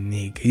one, my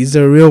nigga. He's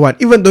a real one.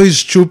 Even though he's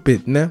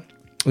stupid, nah?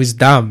 He's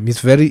dumb. His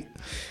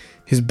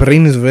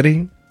brain is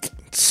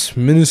it's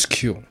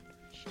minuscule.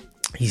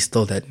 He's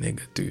still that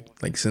nigga, dude.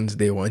 Like, since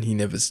day one, he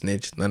never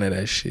snitched. None of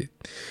that shit.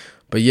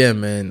 But yeah,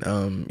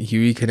 man. He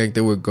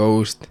reconnected with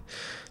Ghost.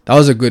 That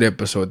was a good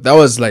episode. That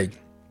was like,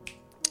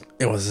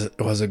 it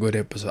was a good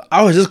episode.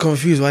 I was just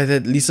confused why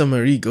that Lisa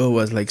Marie girl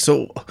was like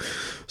so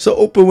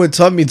open with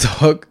Tommy,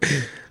 dog.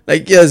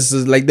 Like, yes,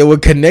 like they were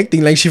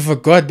connecting. Like, she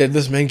forgot that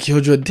this man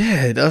killed your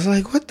dad. I was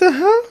like, what the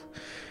hell?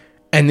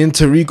 And then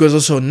Tariq was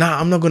also, nah,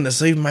 I'm not gonna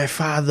save my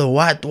father.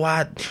 What?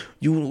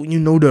 You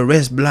know the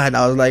rest, blood.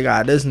 I was like,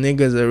 this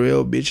nigga's a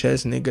real bitch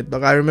ass nigga,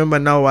 dog. I remember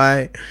now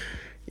why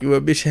you were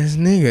a bitch ass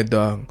nigga,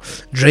 dog.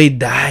 Dre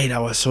died. I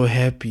was so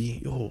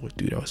happy. Oh,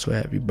 dude, I was so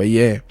happy. But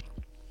yeah,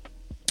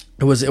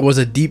 it was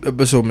a deep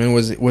episode, man.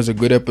 It was a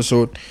good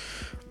episode.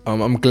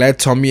 I'm glad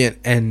Tommy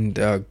and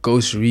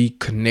Ghost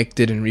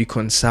reconnected and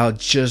reconciled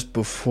just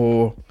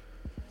before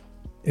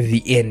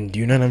the end.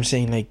 You know what I'm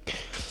saying?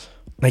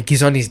 Like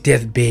he's on his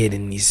deathbed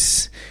and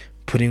he's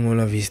putting all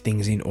of his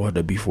things in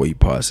order before he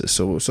passes.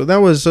 So that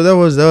was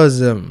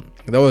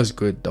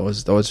good. That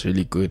was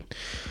really good.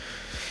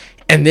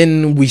 And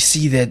then we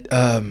see that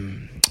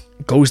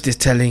Ghost is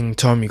telling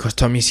Tommy, because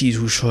Tommy sees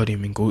who shot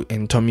him,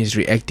 and Tommy is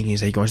reacting.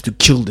 He's like, he wants to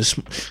kill this.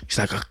 He's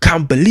like, I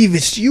can't believe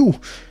it's you.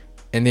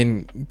 And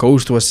then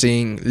Ghost was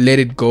saying, let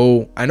it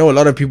go. I know a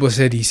lot of people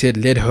said he said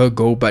let her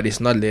go, but it's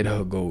not let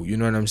her go. You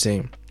know what I'm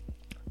saying?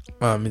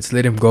 It's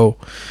let him go.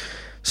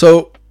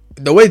 So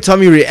the way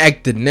Tommy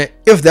reacted,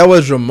 if that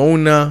was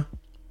Ramona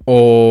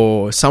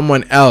or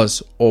someone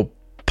else or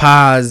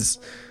Paz,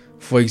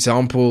 for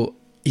example,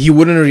 he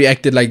wouldn't have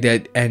reacted like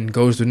that, and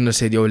Ghost wouldn't have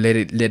said, yo, let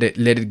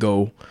it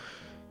go.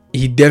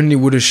 He definitely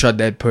would have shot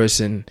that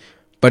person.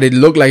 But it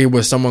looked like it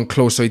was someone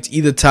close. So it's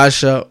either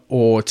Tasha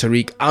or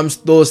Tariq. I'm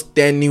still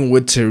standing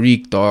with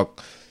Tariq, dog.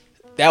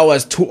 That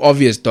was too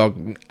obvious,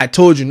 dog. I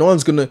told you,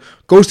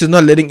 Ghost is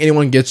not letting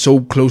anyone get so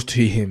close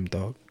to him,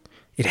 dog.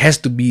 It has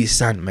to be his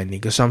son, my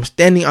nigga. So I'm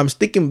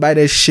sticking by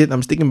that shit.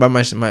 I'm sticking by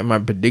my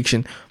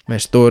prediction, my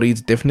story.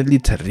 It's definitely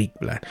Tariq,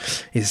 blood.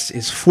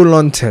 It's full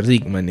on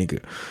Tariq, my nigga.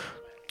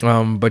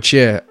 But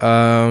yeah,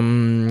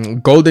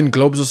 Golden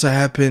Globes also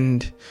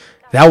happened.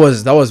 That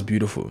was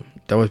beautiful.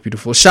 That was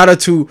beautiful. Shout out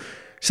to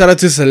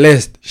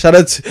Celeste. Shout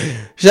out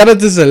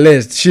to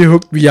Celeste. She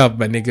hooked me up,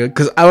 my nigga,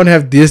 because I don't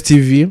have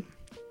DSTV,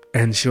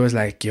 and she was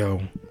like,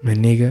 yo, my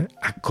nigga,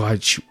 I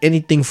got you.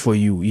 Anything for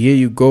you. Here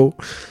you go.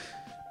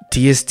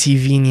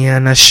 DSTV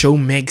niana,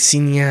 Showmax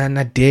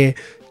niana there.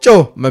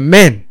 Joe, my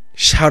man,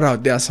 shout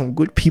out. There are some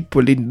good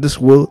people in this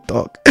world,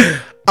 dog.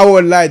 I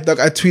won't lie, dog.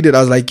 I tweeted,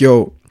 I was like,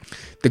 yo,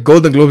 the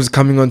Golden Globes is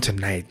coming on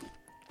tonight.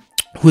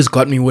 Who's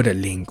got me with a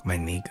link, my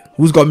nigga?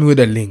 Who's got me with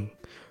a link?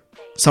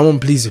 Someone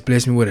please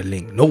replace me with a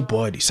link.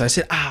 Nobody. So I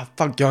said,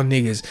 fuck y'all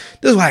niggas.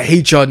 This is why I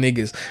hate y'all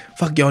niggas.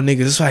 Fuck y'all niggas.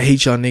 This is why I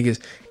hate y'all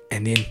niggas.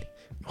 And then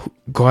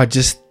God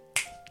just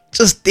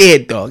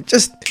dead, dog.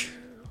 Just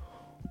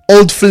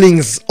old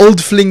flings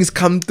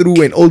come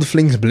through, and old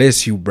flings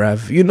bless you,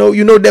 bruv. You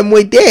know them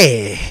way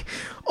there.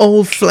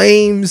 Old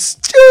flames,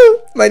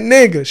 my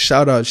nigga.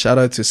 Shout out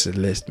to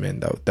Celeste,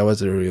 man. That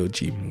was a real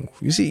G move.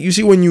 You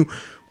see when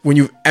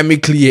you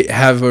amicably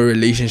have a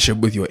relationship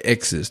with your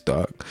exes,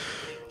 dog.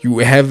 You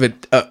have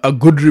a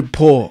good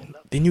rapport,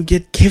 then you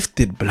get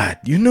gifted, blood.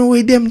 You know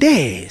where them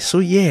there. So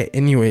yeah.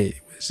 Anyway,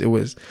 it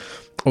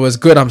was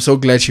good. I'm so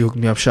glad she hooked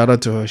me up. Shout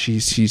out to her.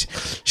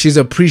 She's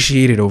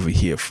appreciated over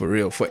here for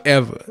real,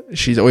 forever.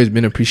 She's always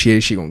been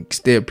appreciated. She gonna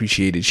stay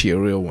appreciated. She a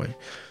real one.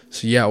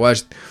 So yeah, I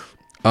watched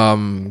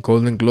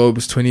Golden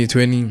Globes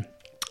 2020.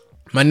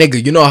 My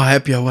nigga, you know how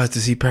happy I was to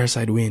see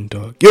Parasite win,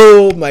 dog.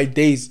 Yo, my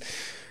days.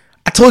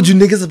 I told you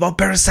niggas about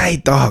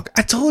Parasite, dog.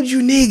 I told you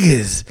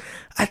niggas.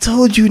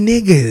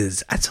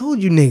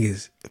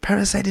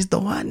 Parasite is the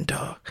one,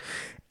 dog.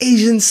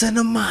 Asian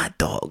cinema,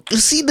 dog. You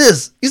see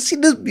this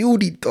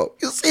beauty, dog.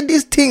 You see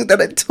these things that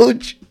I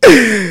told you.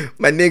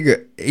 My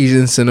nigga,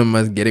 Asian cinema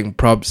is getting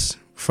props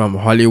from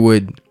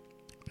Hollywood.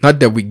 Not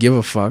that we give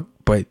a fuck,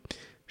 but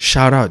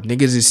Shout out,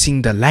 niggas is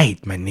seeing the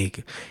light, my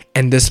nigga.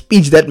 And the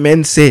speech that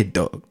man said,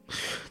 dog.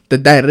 The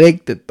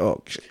director,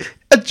 dog.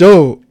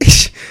 Joe.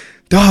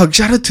 Dog,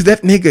 shout out to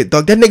that nigga,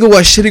 dog. That nigga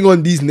was shitting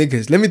on these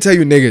niggas. Let me tell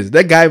you, niggas.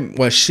 That guy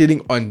was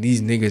shitting on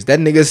these niggas. That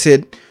nigga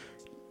said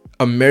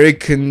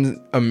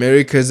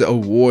America's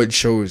award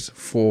shows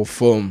for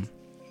film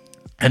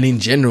and in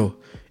general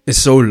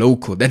is so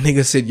local. That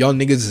nigga said, y'all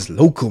niggas is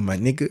local, my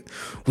nigga.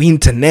 We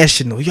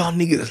international. Y'all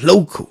niggas is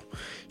local.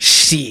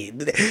 Shit.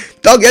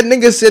 Dog, that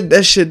nigga said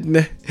that shit.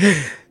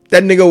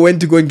 That nigga went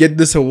to go and get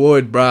this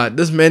award, bruh.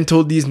 This man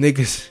told these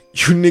niggas,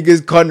 you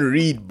niggas can't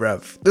read,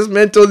 bruv. This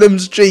man told them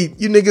straight,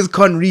 you niggas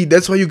can't read.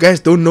 That's why you guys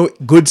don't know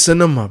good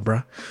cinema,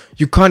 bruh.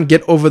 You can't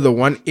get over the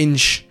 1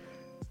 inch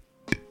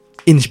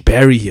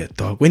barrier,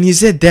 dog. When he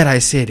said that, I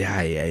said,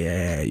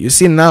 yeah. You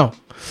see now?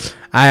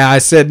 I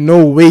said,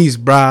 no ways,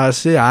 bruh. I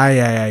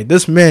said,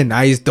 this man,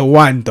 is the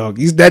one, dog.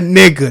 He's that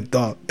nigga,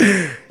 dog.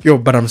 Yo,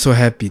 but I'm so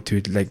happy,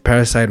 dude. Like,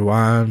 Parasite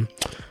won.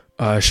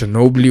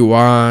 Chernobyl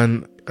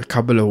won a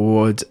couple of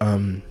awards.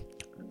 And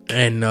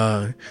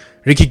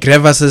Ricky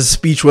Gervais's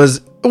speech was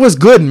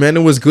good, man.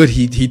 It was good.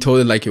 He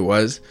told it like it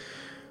was.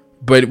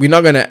 But we're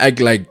not gonna act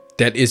like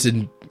that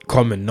isn't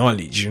common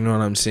knowledge. You know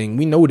what I'm saying?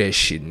 We know that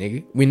shit,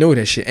 nigga. We know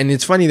that shit. And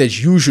it's funny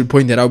that you should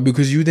point that out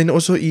because you then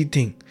also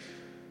eating.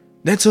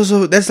 That's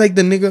like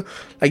the nigga,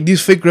 like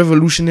these fake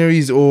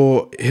revolutionaries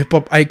or hip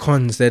hop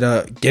icons that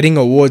are getting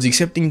awards,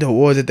 accepting the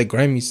awards at the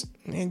Grammys,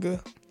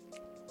 nigga.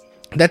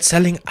 That's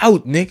selling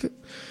out, nigga.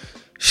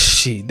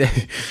 Shit.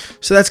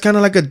 So that's kind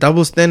of like a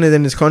double standard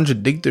and it's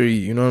contradictory.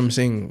 You know what I'm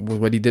saying? With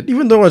what he did,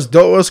 even though it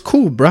was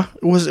cool, bruh.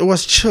 It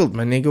was chilled,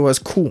 my nigga. It was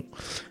cool.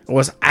 It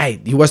was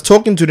aight. He was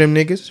talking to them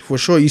niggas for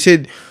sure. He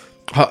said,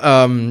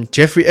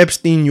 Jeffrey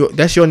Epstein,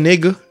 that's your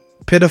nigga.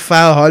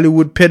 Pedophile,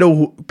 Hollywood,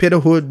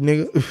 pedohood,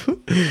 nigga.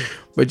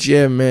 But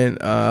yeah, man,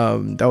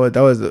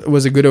 it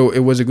was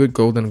a good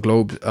Golden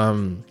Globe.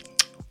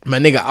 My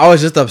nigga, I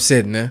was just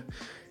upset, man.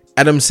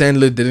 Adam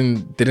Sandler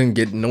didn't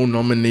get no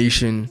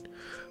nomination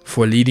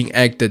for leading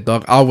actor,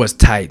 dog. I was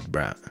tight,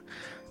 bruh.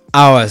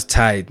 I was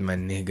tight, my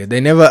nigga.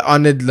 They never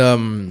honored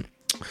Adam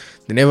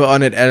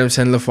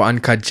Sandler for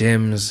Uncut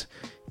Gems.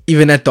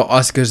 Even at the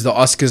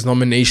Oscars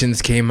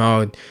nominations came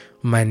out.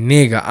 My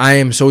nigga, I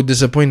am so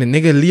disappointed.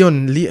 Nigga,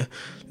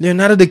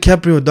 Leonardo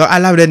DiCaprio, dog. I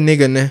love that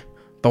nigga, ne.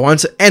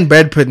 But and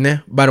Brad Pitt,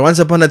 ne. But once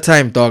upon a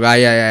time, dog.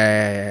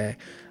 That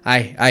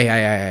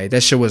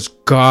shit was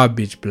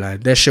garbage,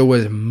 blood. That shit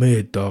was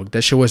mid, dog.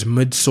 That shit was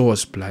mid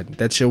sauce, blood.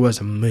 That shit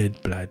was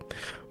mid, blood.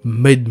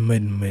 Mid.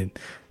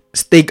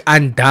 Steak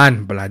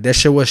undone, blood. That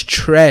shit was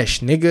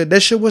trash, nigga.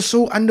 That shit was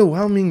so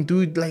underwhelming,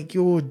 dude. Like,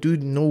 yo,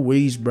 dude, no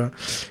ways, bro.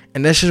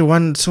 And that shit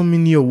won so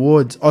many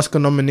awards, Oscar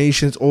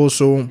nominations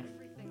also.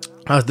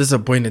 I was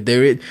disappointed.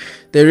 They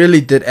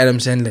really did Adam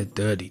Sandler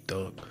dirty,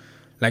 dog.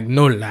 Like,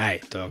 no lie,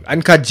 dog.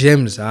 Uncut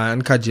Gems.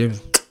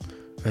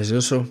 It's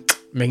also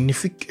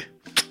magnifique.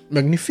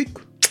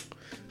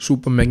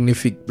 Super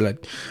magnifique, blood.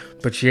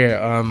 But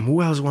yeah,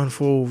 who else won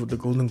for the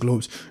Golden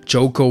Globes?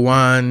 Joker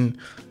won.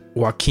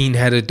 Joaquin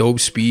had a dope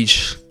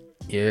speech.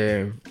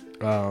 Yeah.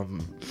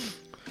 I'm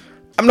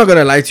not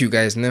gonna lie to you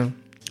guys now.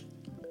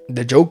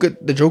 The Joker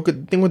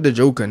thing with the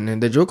Joker,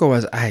 and the Joker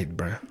was aight,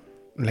 bruh.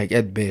 Like,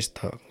 at best,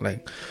 dog.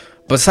 Like,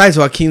 besides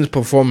Joaquin's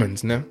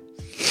performance, now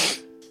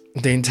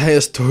the entire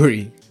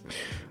story,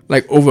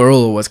 like,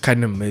 overall was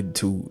kind of mid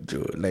too.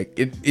 Like,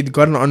 it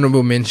got an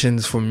honorable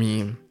mentions for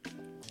me.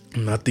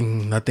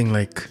 Nothing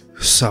like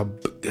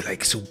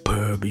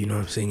superb, you know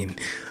what I'm saying,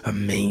 and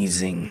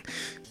amazing,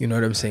 you know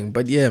what I'm saying.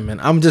 But yeah, man,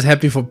 I'm just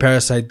happy for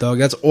Parasite, dog.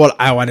 That's all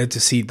I wanted to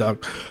see,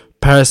 dog.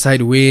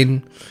 Parasite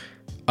win.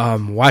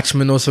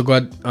 Watchmen also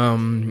got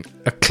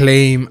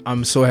acclaim.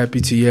 I'm so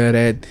happy to hear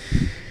that.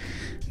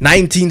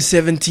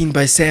 1917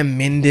 by Sam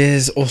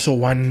Mendes also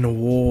won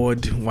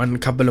a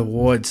couple of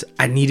awards.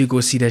 I need to go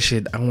see that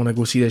shit. I want to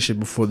go see that shit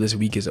before this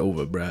week is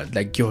over, bruh.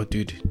 Like, yo,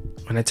 dude,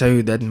 when I tell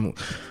you that,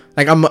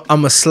 like, I'm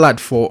a slut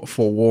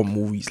for war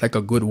movies, like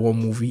a good war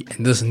movie.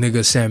 And this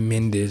nigga Sam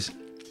Mendes,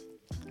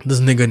 this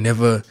nigga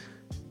never,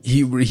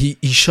 he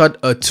shot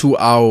a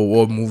 2-hour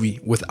war movie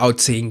without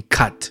saying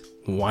cut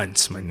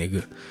once, my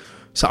nigga.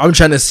 So I'm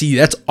trying to see,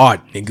 that's art,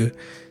 nigga.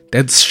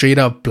 That's straight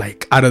up,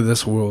 like, out of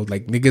this world.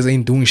 Like, niggas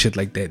ain't doing shit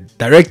like that.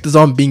 Directors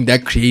aren't being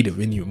that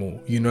creative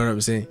anymore. You know what I'm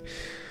saying?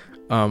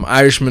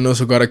 Irishman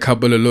also got a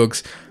couple of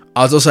looks.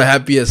 I was also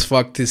happy as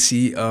fuck to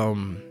see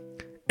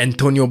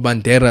Antonio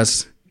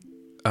Banderas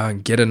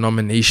get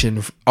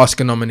a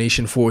Oscar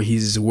nomination for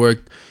his work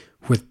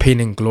with Pain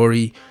and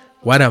Glory.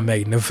 What a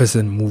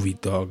magnificent movie,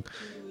 dog.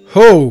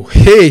 Oh,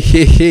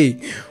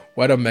 hey.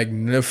 What a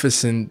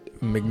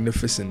magnificent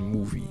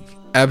movie.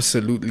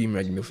 Absolutely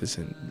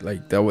magnificent.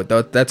 Like,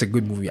 that's a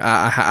good movie.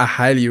 I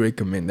highly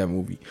recommend that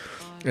movie.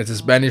 It's a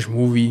Spanish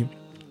movie,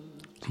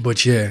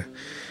 but yeah.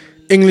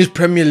 English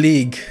Premier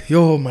League,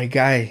 yo, my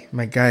guy.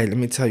 Let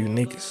me tell you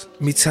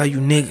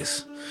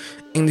niggas.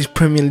 English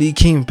Premier League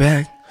came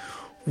back.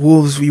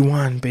 Wolves, we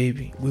won,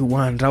 baby. We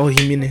won. Raul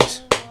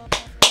Jimenez.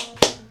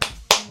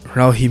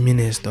 Raul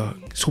Jimenez, dog.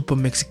 Super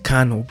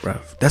Mexicano,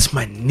 bruv. That's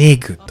my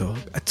nigga, dog.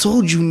 I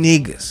told you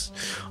niggas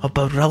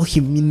about Raul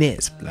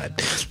Jimenez,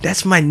 blood.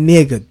 That's my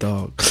nigga,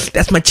 dog.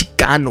 That's my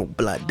Chicano,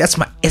 blood. That's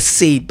my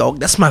SA, dog.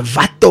 That's my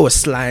Vato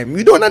slime.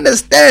 You don't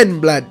understand,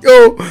 blood.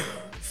 Yo,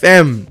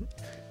 fam.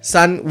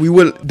 Son, we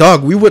were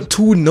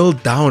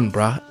 2-0 down,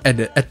 bruh,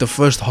 at the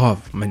first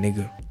half, my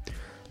nigga.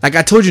 Like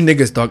I told you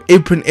niggas, dog.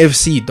 Apron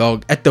FC,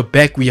 dog. At the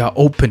back, we are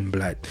open,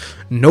 blood.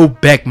 No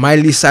back.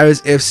 Miley Cyrus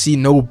FC,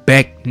 no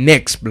back.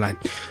 Next, blood.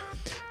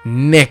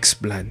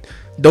 Next, blood.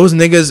 Those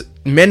niggas,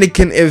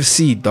 Mannequin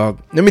FC, dog.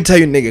 Let me tell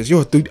you niggas.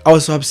 Yo, dude, I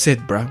was so upset,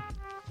 bruh.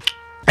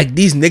 Like,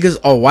 these niggas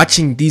are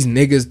watching these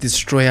niggas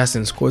destroy us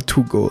and score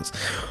 2 goals.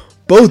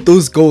 Both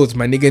those goals,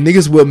 my nigga.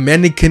 Niggas were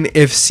Mannequin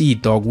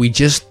FC, dog. We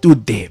just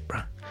stood there,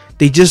 bruh.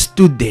 They just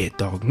stood there,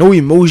 dog. No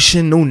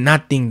emotion, no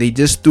nothing. They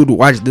just stood to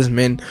watch this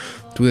man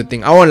do the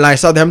thing. I won't lie,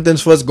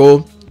 Southampton's first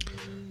goal,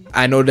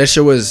 I know that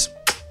shit was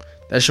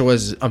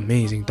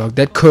amazing, dog.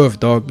 That curve,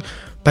 dog.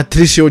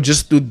 Patricio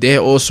just stood there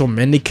also.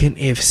 Mannequin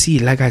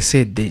FC, like I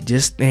said, they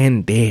just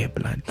stand there,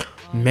 blood.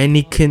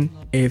 Mannequin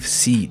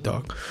FC,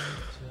 dog.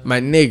 My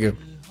nigga.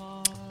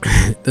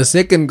 The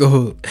second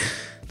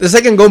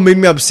goal made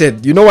me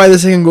upset. You know why the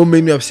second goal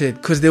made me upset?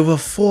 Because there were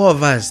 4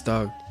 of us,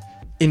 dog,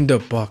 in the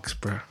box,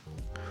 bro.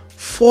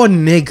 4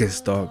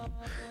 niggas, dog.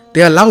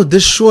 They allowed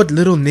this short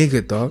little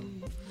nigga, dog,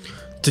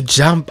 to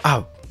jump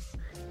up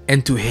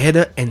and to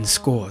header and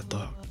score,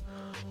 dog.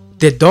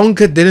 The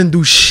Donker didn't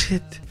do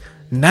shit.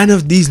 None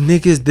of these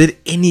niggas did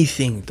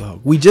anything,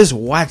 dog. We just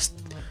watched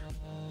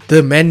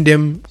the man.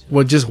 Them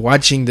were just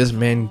watching this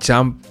man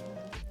jump,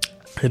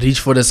 reach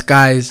for the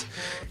skies,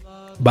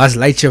 Buzz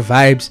Lightyear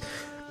vibes,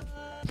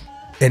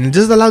 and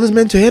just allow this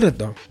man to hit it,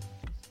 dog.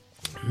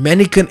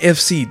 Mannequin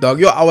FC, dog.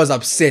 Yo, I was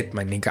upset,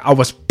 my nigga. I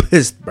was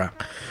pissed, bro.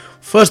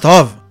 First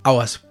off, I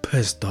was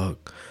pissed, dog.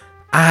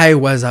 I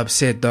was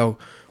upset, dog.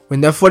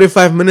 When that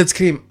 45 minutes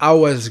came, I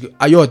was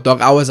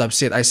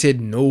upset. I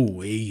said, no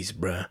ways,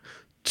 bruh.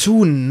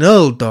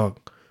 2-0, dog.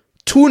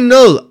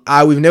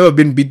 2-0. We've never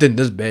been beaten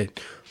this bad.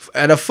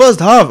 At the first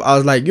half, I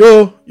was like,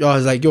 yo, my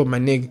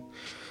nigga.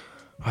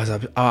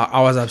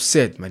 I was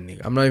upset, my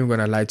nigga. I'm not even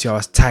gonna lie to you. I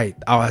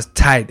was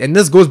tight. And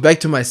this goes back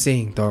to my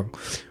saying, dog.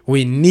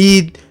 We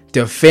need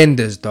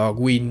defenders, dog.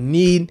 We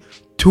need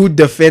 2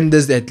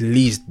 defenders at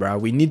least,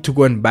 bruh. We need to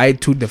go and buy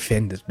 2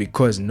 defenders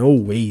because no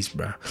ways,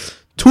 bruh.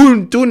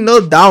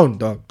 2-0 down,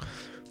 dog.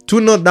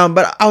 2-0 down.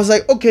 But I was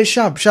like, okay,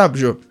 sharp,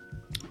 sure.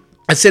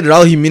 I said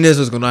Raul Jimenez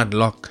was gonna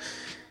unlock.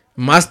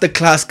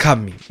 Masterclass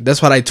coming.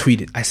 That's what I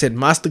tweeted. I said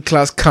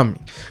masterclass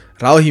coming.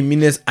 Raul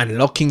Jimenez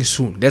unlocking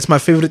soon. That's my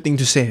favorite thing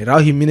to say.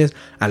 Raul Jimenez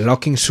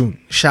unlocking soon.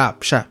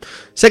 Sharp.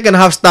 Second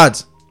half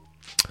starts.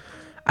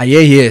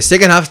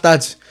 Second half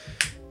starts.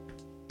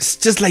 It's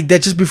just like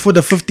that. Just before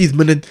the 50th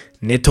minute,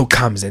 Neto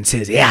comes and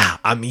says, yeah,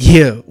 I'm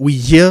here. We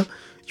here.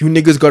 You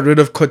niggas got rid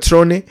of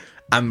Cotrone.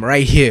 I'm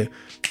right here.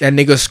 That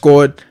nigga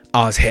scored.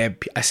 I was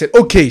happy. I said,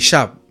 okay,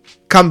 sharp.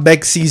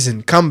 Comeback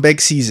season. No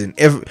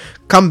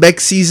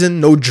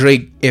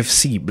Drake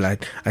FC,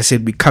 blood. I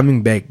said, we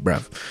coming back,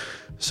 bruv.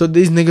 So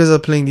these niggas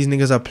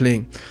are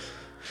playing.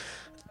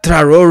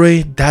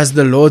 Traore does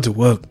the Lord's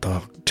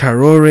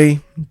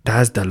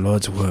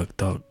work,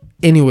 dog.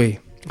 Anyway,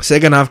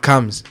 second half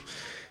comes.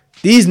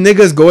 These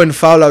niggas go and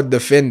foul out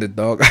defender,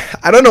 dog.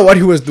 I don't know what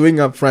he was doing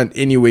up front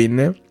anyway,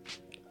 man.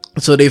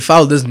 So they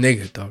foul this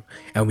nigga, dog.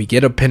 And we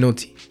get a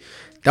penalty.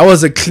 That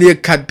was a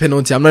clear-cut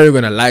penalty. I'm not even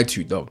gonna lie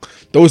to you, dog.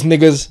 Those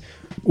niggas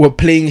were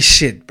playing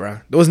shit,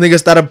 bruh. Those niggas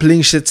started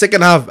playing shit.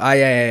 Second half,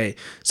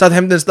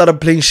 Southampton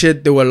started playing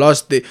shit. They were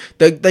lost. They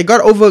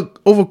got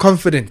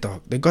overconfident,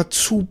 dog. They got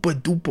super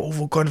duper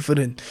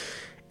overconfident.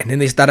 And then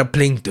they started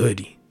playing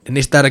dirty. Then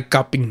they started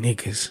cupping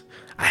niggas.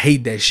 I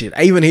hate that shit.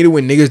 I even hate it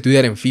when niggas do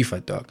that in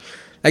FIFA, dog.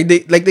 Like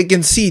they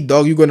can see,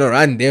 dog, you're gonna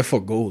run there for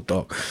goal,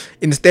 dog.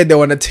 Instead, they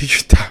wanna take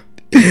you down.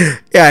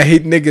 Yeah, I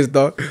hate niggas,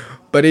 dog.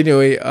 But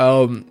anyway,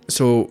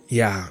 so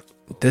yeah,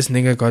 this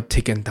nigga got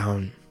taken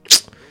down.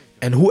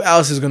 And who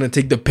else is gonna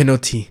take the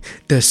penalty?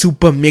 The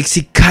Super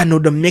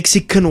Mexicano, the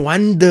Mexican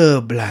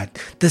wonder, blood.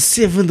 The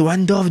 7th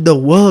wonder of the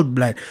world,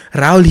 blood.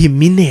 Raul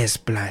Jimenez,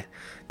 blood.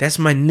 That's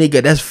my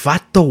nigga. That's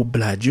Vato,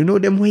 blood. You know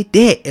them way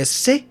there,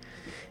 esse?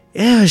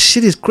 Yeah,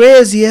 shit is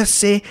crazy,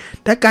 esse.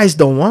 That guy's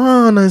the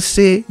one,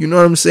 esse. You know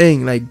what I'm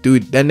saying? Like,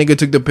 dude, that nigga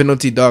took the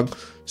penalty, dog.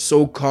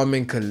 So calm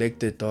and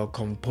collected, dog.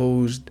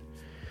 Composed.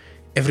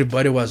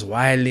 Everybody was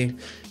wilding.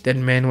 That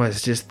man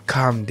was just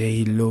calm there.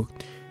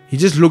 He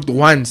just looked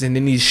once and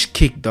then he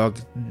kicked, dog,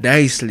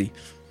 nicely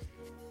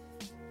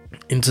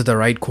into the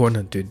right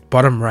corner, dude.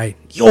 Bottom right.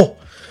 Yo!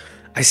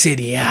 I said,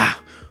 yeah.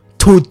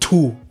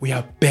 2-2. We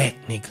are back,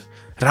 nigga.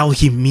 Raul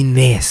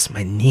Jimenez,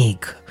 my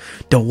nigga.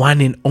 The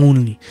one and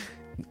only.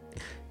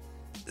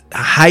 The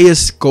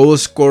highest goal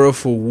scorer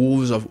for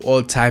Wolves of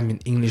all time in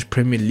English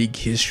Premier League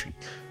history.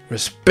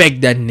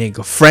 Respect that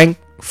nigga. Frank.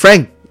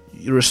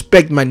 You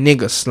respect my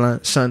nigga,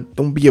 son.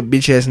 Don't be a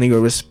bitch ass nigga.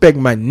 Respect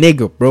my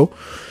nigga, bro.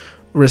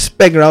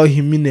 Respect Raul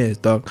Jimenez,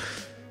 dog.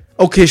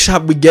 Okay,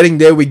 sharp. We're getting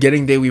there. We're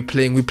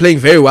playing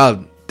very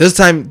well.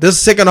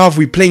 This second half,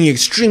 we playing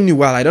extremely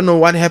well. I don't know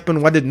what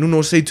happened. What did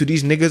Nuno say to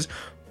these niggas?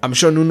 I'm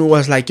sure Nuno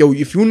was like, yo,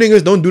 if you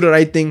niggas don't do the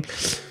right thing,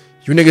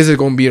 you niggas are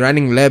going to be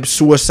running laps,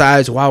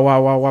 suicides,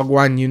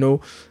 you know,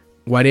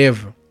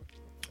 whatever.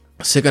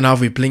 Second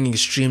half, we're playing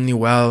extremely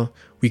well.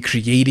 We're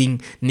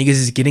creating. Niggas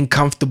is getting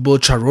comfortable.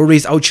 Traore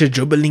is out here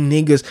dribbling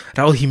niggas.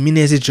 Raul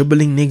Jimenez is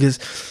dribbling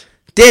niggas.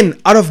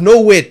 Then, out of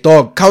nowhere,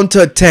 dog,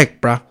 counter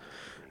attack, bruh.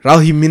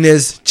 Raul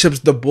Jimenez chips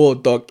the ball,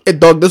 dog. Hey,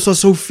 dog, this was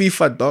so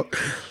FIFA, dog.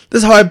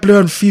 This is how I play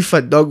on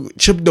FIFA, dog.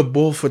 Chip the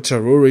ball for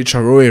Traore.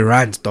 Traore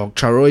runs, dog.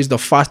 Traore is the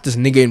fastest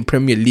nigga in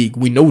Premier League.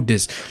 We know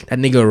this. That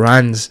nigga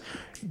runs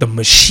the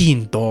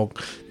machine,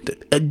 dog.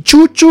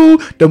 Choo-choo,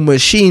 the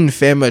machine,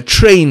 fam. A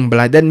train,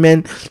 blood. That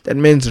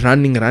man's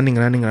running.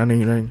 That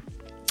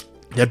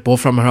ball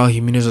from Raul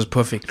Jimenez was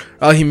perfect.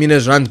 Raul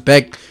Jimenez runs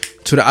back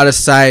to the other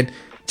side.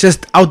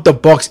 Just out the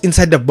box,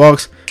 inside the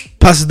box.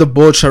 Passes the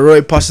ball.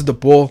 Traore passes the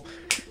ball.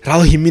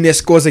 Raul Jimenez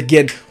scores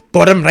again.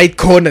 Bottom right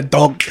corner,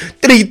 dog.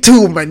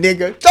 3-2, my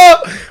nigga.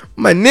 Oh,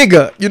 my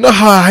nigga. You know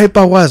how hype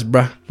I was,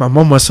 bruh. My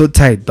mom was so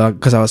tight, dog,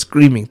 because I was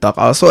screaming, dog.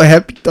 I was so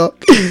happy,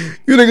 dog.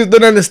 You niggas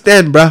don't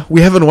understand, bruh.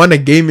 We haven't won a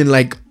game in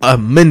like a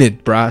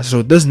minute, bruh.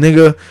 So this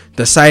nigga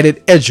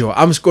decided, Edjo,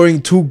 I'm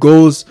scoring 2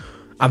 goals.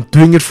 I'm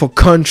doing it for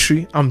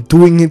country. I'm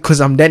doing it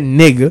because I'm that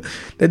nigga.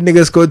 That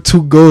nigga scored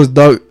 2 goals,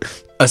 dog.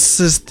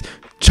 Assist.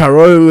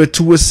 Traore with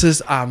 2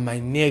 assists. My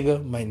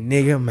nigga. When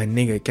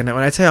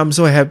I tell you, I'm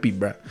so happy,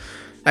 bruh.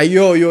 Like,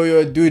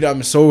 yo, dude,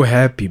 I'm so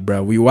happy,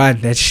 bro. We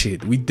won that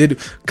shit. We did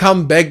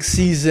comeback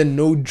season,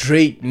 no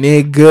Drake,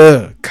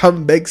 nigga.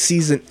 Comeback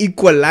season,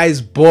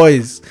 equalize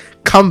boys,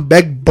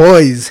 comeback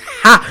boys.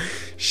 Ha,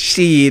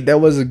 shit. That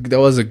was a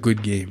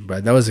good game,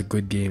 bro. That was a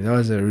good game. That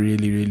was a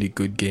really, really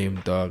good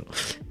game, dog.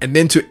 And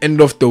then to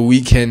end off the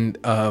weekend,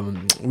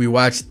 we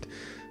watched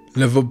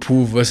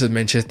Liverpool versus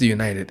Manchester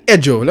United. Hey,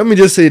 Joe, let me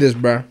just say this,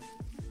 bro.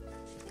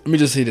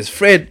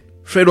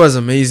 Fred was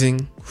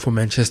amazing for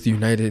Manchester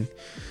United.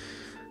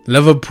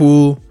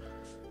 Liverpool,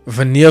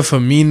 Vanier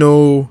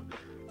Firmino,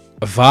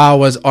 VAR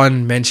was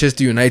on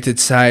Manchester United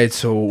side,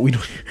 so we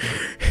don't.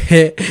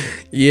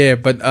 Yeah,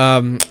 but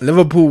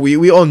Liverpool,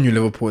 we all knew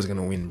Liverpool was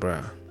gonna win,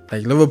 bro.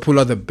 Like, Liverpool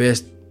are the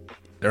best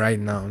right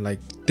now. Like,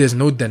 there's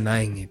no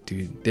denying it,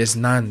 dude. There's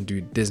none.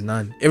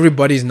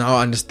 Everybody's now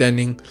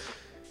understanding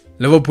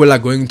Liverpool are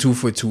going 2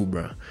 for 2,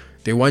 bro.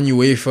 They won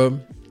UEFA.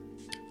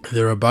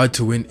 They're about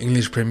to win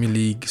English Premier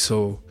League,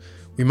 so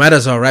we might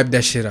as well wrap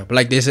that shit up.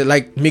 Like they said,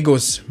 like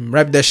Migos,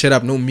 wrap that shit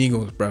up. No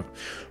Migos, bro.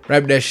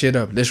 Wrap that shit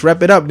up. Let's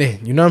wrap it up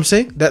then. You know what I'm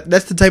saying?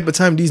 That's the type of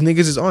time these niggas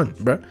is on,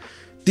 bro.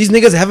 These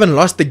niggas haven't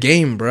lost the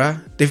game, bro.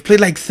 They've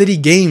played like 30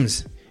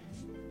 games.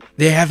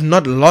 They have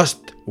not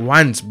lost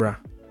once, bro.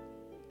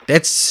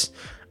 That's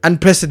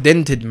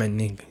unprecedented, my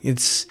nigga.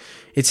 It's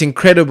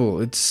incredible.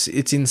 It's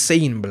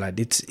insane, blood.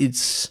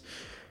 It's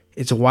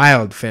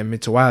wild, fam.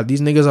 It's wild.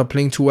 These niggas are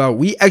playing too well.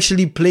 We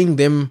actually playing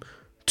them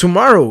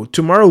tomorrow.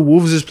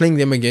 Wolves is playing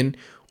them again.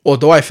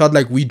 Although I felt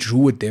like we drew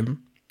with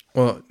them,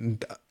 or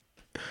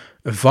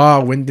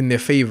VAR went in their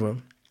favor,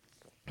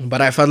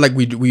 but I felt like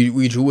we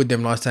drew with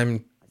them last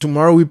time.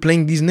 Tomorrow we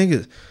playing these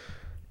niggas,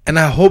 and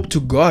I hope to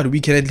God we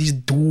can at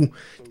least do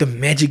the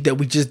magic that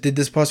we just did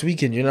this past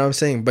weekend. You know what I'm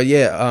saying? But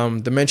yeah,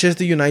 the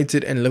Manchester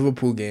United and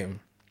Liverpool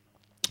game,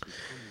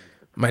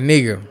 my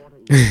nigga,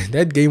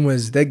 that game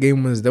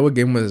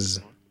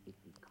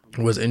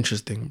was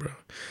interesting, bro.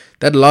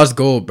 That last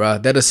goal, bro.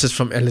 That assist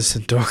from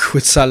Alisson, dog,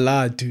 with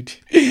Salah, dude.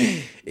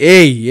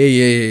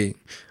 Hey.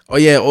 Oh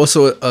yeah.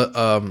 Also,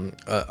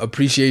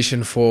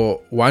 appreciation for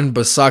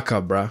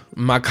Wan-Bissaka, bro.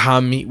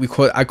 Makhami.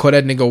 I call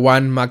that nigga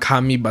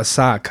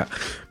Wan-Bissaka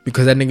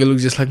because that nigga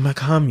looks just like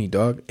Makhami,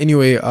 dog.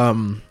 Anyway,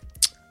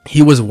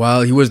 he was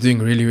wild. He was doing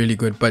really, really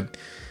good. But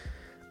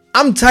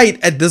I'm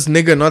tight at this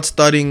nigga not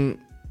starting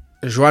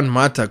Juan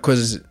Mata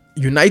because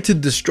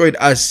United destroyed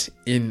us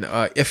in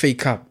FA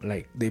Cup.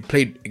 Like, they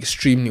played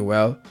extremely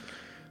well.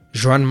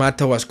 Juan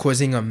Mata was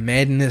causing a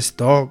madness,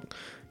 dog.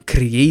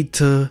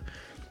 Creator,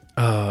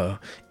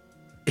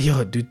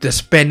 dude, the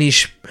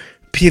Spanish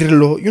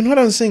Pirlo. You know what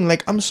I'm saying?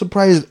 Like, I'm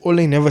surprised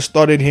Ole never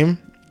started him.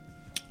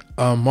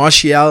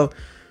 Martial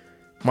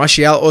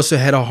also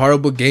had a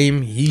horrible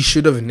game. He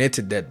should have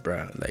netted that,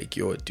 bro. Like,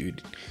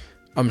 dude,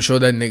 I'm sure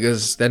that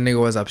nigga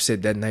was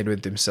upset that night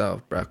with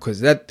himself, bro. Cause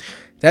that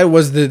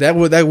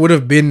would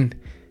have been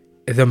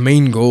the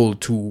main goal,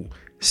 to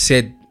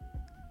set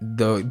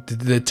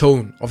the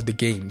tone of the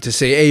game, to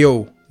say, hey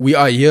yo, we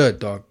are here,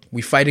 dog.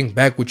 We fighting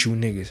back with you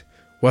niggas.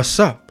 What's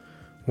up?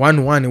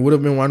 1-1. It would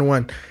have been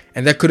 1-1,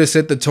 and that could have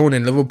set the tone,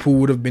 and Liverpool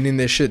would have been in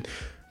their shit.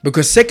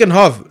 Because second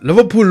half,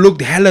 Liverpool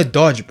looked hella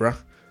dodge, bruh.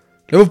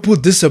 Liverpool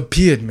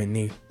disappeared, man,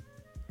 nigga.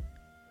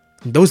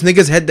 Those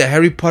niggas had the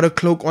Harry Potter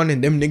cloak on,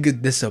 and them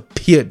niggas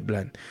disappeared,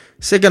 blood.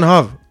 Second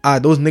half,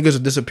 those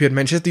niggas disappeared.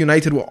 Manchester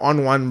United were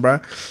on one,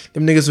 bruh.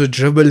 Them niggas were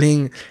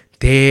dribbling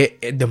there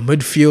at the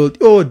midfield.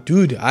 Oh,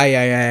 dude.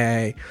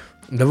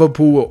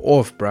 Liverpool were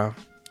off, bruh.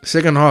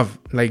 Second half,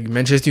 like,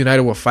 Manchester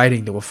United were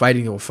fighting. They were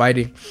fighting.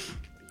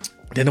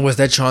 Then there was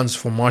that chance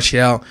for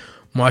Martial.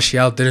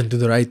 Martial didn't do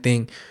the right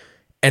thing.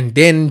 And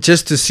then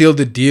just to seal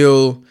the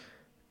deal,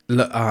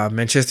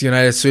 Manchester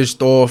United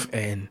switched off,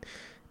 and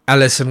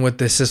Alisson with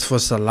the assist for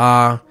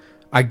Salah.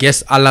 I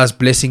guess Allah's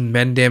blessing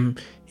meant them.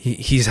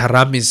 His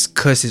haram, his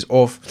curse is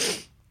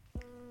off.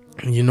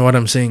 You know what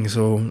I'm saying?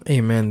 So,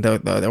 hey man,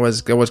 that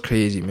was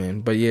crazy,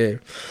 man. But yeah,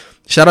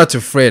 shout out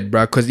to Fred,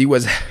 bro, because he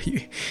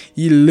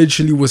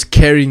literally was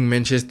carrying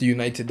Manchester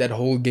United that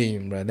whole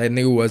game, bro. That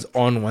nigga was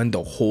on one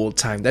the whole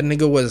time. That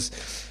nigga was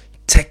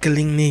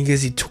tackling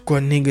niggas. He took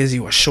on niggas. He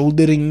was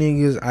shouldering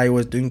niggas. I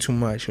was doing too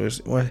much. He was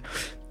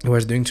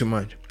doing too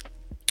much.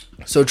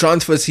 So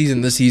transfer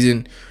season this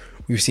season,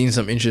 we've seen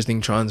some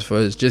interesting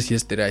transfers. Just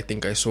yesterday, I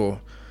think I saw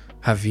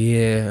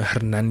Javier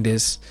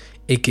Hernandez,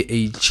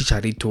 aka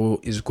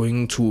Chicharito, is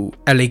going to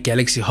LA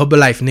Galaxy.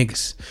 Herbalife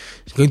niggas.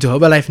 He's going to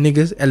Herbalife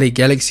niggas, LA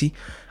Galaxy.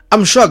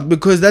 I'm shocked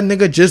because that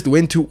nigga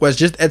was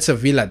just at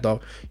Sevilla,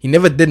 dog. He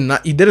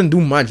didn't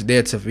do much there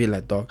at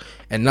Sevilla, dog.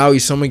 And now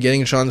he's someone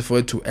getting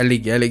transferred to LA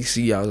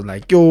Galaxy. I was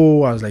like,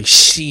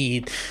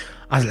 shit.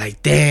 I was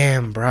like,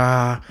 damn,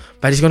 bruh.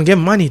 But he's gonna get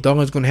money, dog.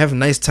 He's gonna have a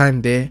nice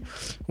time there.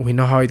 We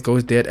know how it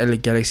goes there at LA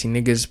Galaxy.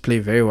 Niggas play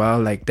very well.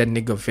 Like that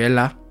nigga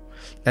Vela.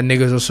 That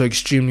nigga's also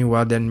extremely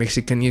well. That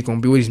Mexican, he's gonna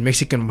be with his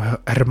Mexican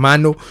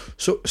hermano.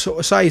 So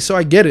I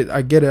get it.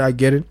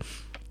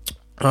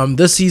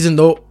 This season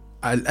though,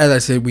 as I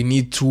said, we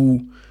need 2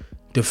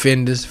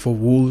 defenders for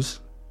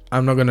Wolves.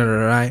 I'm not gonna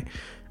lie.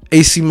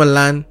 AC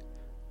Milan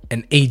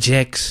and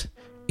Ajax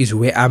is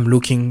where I'm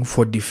looking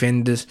for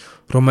defenders.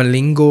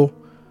 Romalingo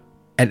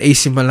at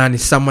AC Milan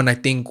is someone I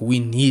think we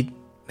need.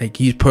 Like,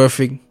 he's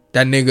perfect.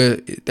 That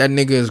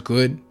nigga is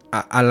good.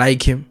 I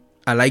like him.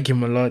 I like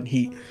him a lot.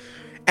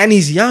 And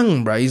he's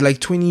young, bro. He's like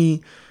 24.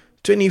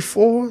 And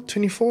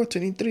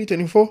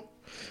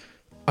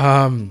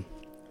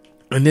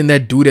then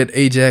that dude at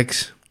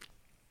Ajax,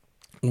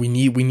 we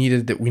need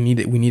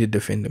a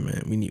defender,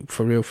 man. We need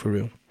for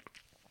real.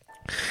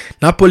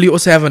 Napoli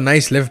also have a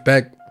nice left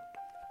back.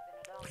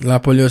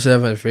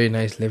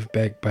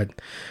 But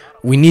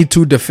we need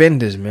 2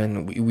 defenders,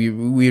 man. We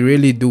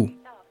really do.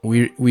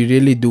 We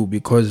really do,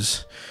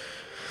 because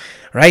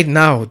right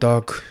now,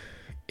 dog,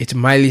 it's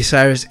Miley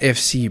Cyrus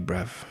FC,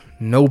 bruv.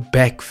 No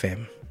back,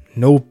 fam.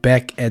 No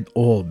back at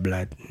all,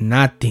 blood.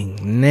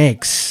 Nothing.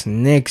 Next.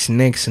 No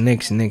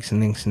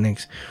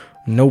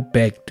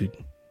back, dude.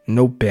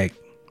 No back.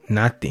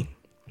 Nothing.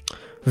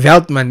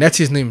 Veltman, that's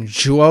his name.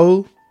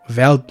 Joel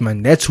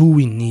Veltman. That's who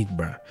we need,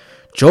 bruh.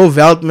 Joel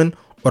Veltman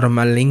or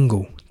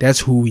Malingo. That's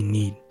who we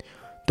need.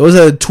 Those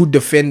are the 2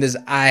 defenders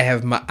I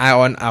have my eye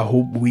on. I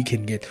hope we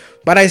can get.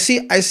 But I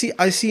see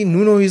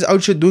Nuno is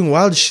out here doing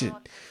wild shit.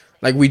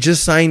 Like, we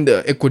just signed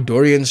an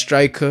Ecuadorian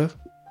striker,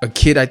 a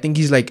kid. I think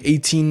he's like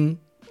 18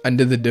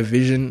 under the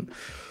division.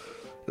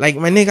 Like,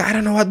 my nigga, I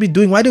don't know what we're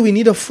doing. Why do we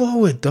need a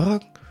forward,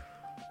 dog?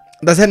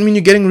 Does that mean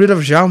you're getting rid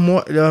of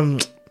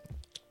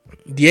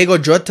Diego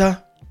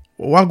Jota?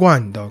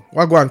 Wagwan, dog.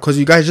 Wagwan, because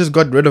you guys just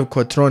got rid of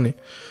Cotrone.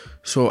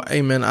 So,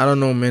 hey, man, I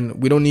don't know, man.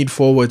 We don't need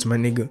forwards, my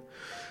nigga.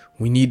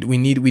 We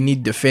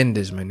need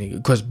defenders, my nigga.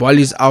 Because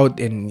Bali's out,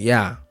 and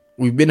yeah,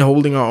 we've been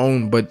holding our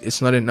own, but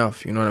it's not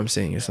enough. You know what I'm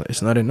saying?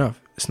 It's not enough.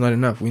 It's not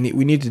enough. We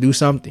need to do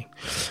something.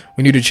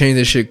 We need to change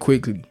this shit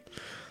quickly.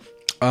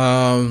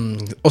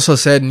 Also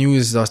sad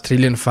news, the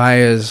Australian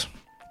fires.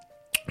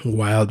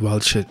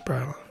 Wild shit,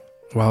 bro.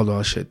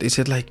 Wild shit. They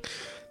said like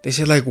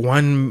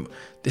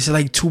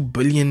 2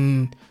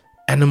 billion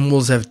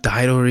animals have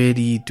died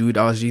already, dude.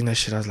 I was reading that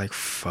shit. I was like,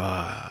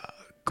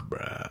 fuck,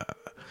 bro.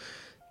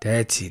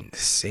 That's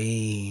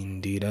insane,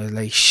 dude. I was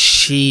like,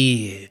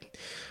 shit.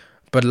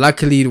 But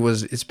luckily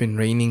it's been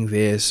raining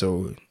there,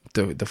 so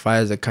the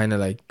fires are kind of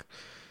like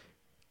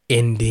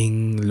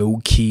ending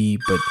low key,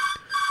 but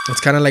it's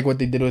kind of like what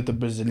they did with the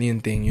Brazilian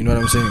thing. You know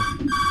what I'm saying?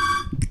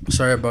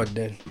 Sorry about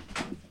that.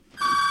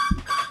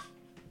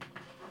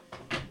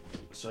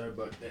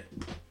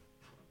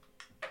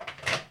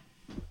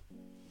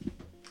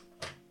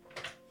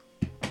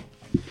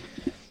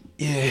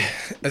 Yeah,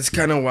 it's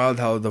kind of wild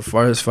how the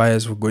forest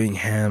fires were going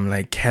ham,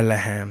 like hella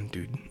ham,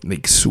 dude.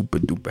 Like super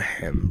duper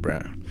ham,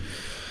 bruh.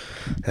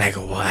 Like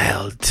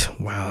wild.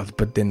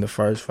 But then the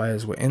forest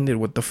fires were ended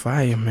with the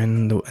fire,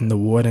 man, and the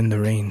water and the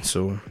rain.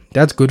 So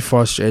that's good for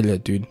Australia,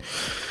 dude.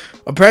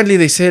 Apparently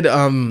they said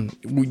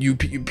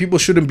people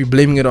shouldn't be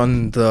blaming it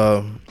on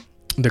the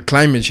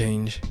climate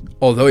change,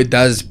 although it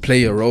does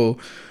play a role,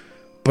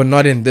 but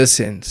not in this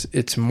sense.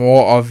 It's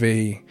more of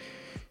a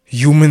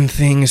human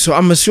thing. So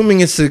I'm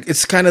assuming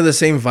it's kind of the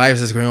same vibes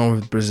that's going on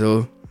with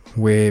Brazil,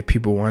 where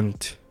people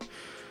want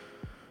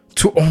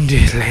to own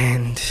their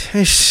land.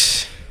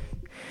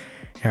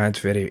 Yeah, it's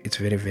very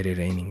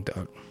raining,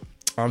 dog.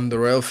 The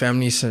royal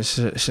family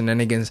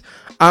shenanigans.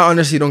 I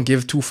honestly don't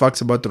give 2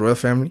 fucks about the royal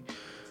family.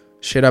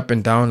 Shit up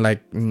and down,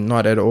 like,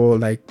 not at all.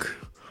 Like,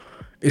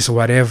 it's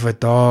whatever,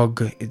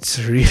 dog. It's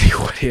really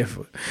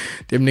whatever.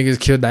 Them niggas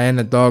killed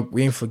Diana, dog.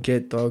 We ain't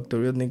forget, dog. The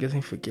real niggas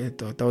ain't forget,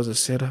 dog. That was a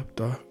setup,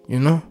 dog. You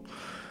know?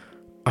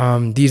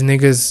 These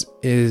niggas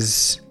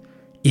is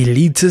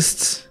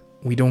elitists.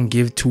 We don't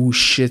give 2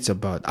 shits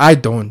about. I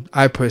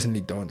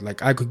personally don't.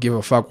 Like, I could give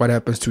a fuck what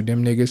happens to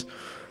them niggas.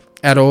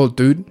 at all,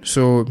 dude.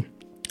 So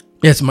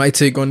that's my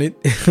take on it.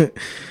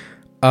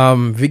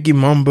 Vicky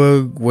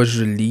Momberg was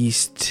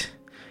released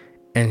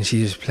and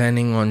she's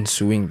planning on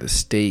suing the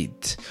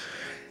state.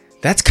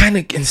 That's kind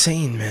of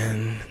insane,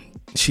 man.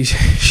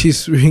 She's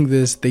suing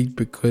the state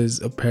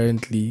because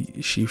apparently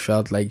she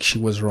felt like she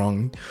was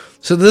wrong.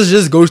 So this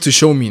just goes to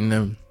show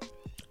me,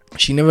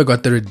 she never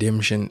got the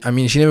redemption. I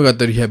mean, she never got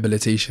the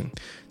rehabilitation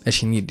that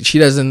she needed. She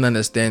doesn't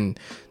understand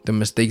the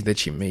mistakes that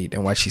she made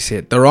and what she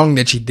said, the wrong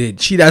that she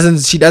did. She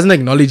doesn't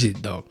acknowledge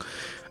it, dog.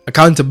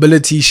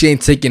 Accountability, she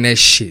ain't taking that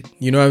shit.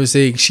 You know what I'm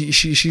saying?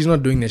 She's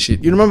not doing that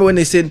shit. You remember when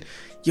they said,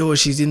 yo,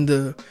 she's in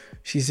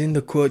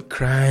the court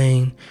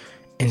crying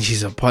and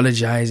she's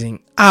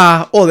apologizing.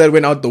 All that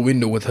went out the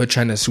window with her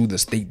trying to sue the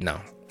state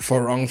now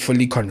for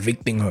wrongfully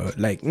convicting her.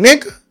 Like,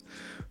 nigga.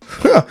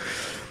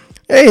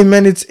 Hey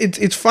man,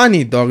 it's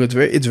funny, dog.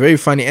 It's very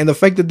funny. And the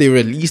fact that they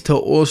released her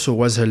also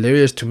was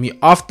hilarious to me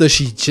after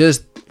she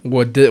just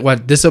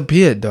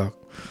disappeared, dog.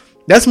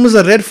 That's almost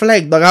a red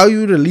flag, dog. How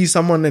you release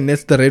someone and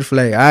that's the red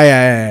flag?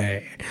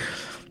 Aye.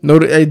 No,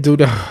 I do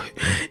that.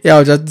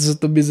 Yeah, justice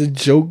system is a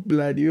joke,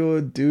 blood.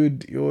 Yo,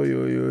 dude.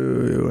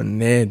 Yo,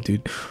 nah,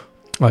 dude.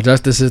 Our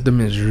justice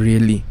system is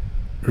really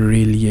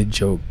a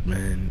joke,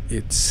 man.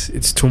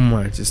 It's too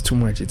much. It's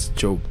a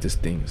joke. These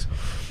things.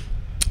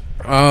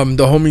 The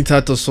homie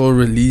Tato Soul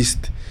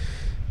released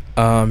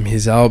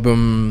his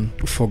album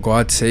For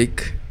God's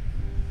Sake.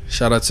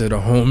 Shout out to the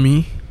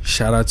homie.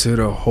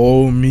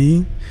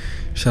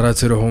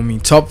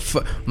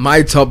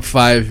 My top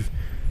 5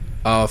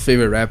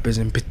 favorite rappers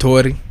in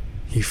Pitori.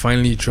 He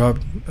finally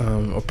dropped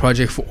a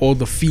project for all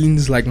the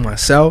fiends like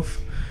myself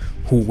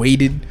who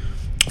waited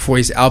for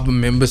his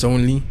album members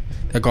only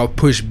that got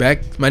pushed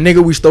back. My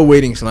nigga, we still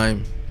waiting,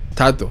 Slime.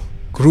 Tato,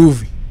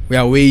 Groovy, we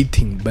are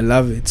waiting.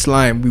 Beloved,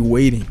 Slime, we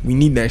waiting. We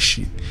need that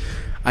shit.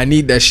 I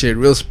need that shit.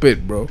 Real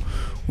spit, bro.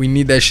 We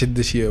need that shit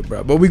this year,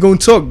 bro. But we gonna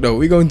talk though.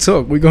 We gonna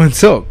talk.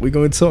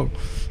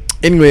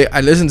 Anyway, I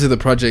listened to the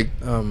project.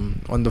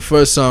 On the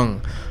first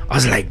song, I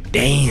was like,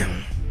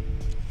 damn.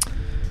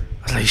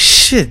 I was like,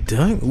 shit,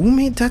 dog. Who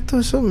made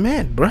Tato so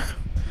mad, bruh?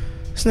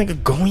 This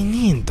nigga going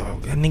in,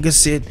 dog. That nigga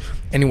said,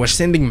 and he was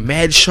sending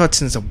mad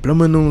shots and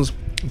subliminals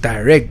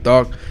direct,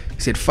 dog.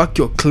 He said, fuck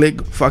your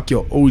clique, fuck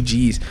your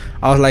OGs.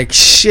 I was like,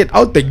 shit,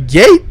 out the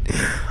gate?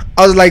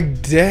 I was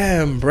like,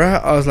 damn,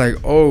 bruh. I was like,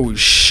 oh,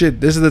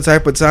 shit. This is the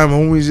type of time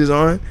homies is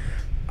on?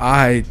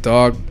 Alright,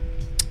 dog.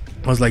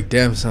 I was like,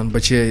 damn, son.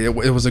 But yeah,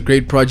 it was a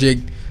great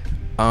project.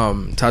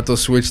 Tato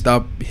switched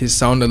up his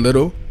sound a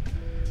little.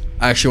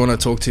 I actually want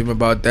to talk to him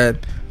about that.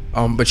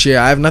 But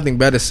yeah, I have nothing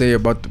bad to say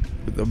about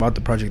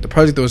the project. The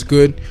project was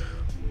good.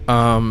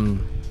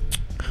 One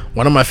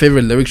of my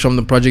favorite lyrics from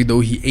the project, though,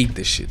 he ate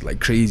this shit like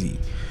crazy.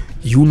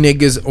 You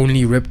niggas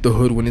only rep the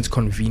hood when it's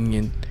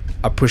convenient.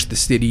 I push the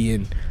city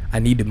in. I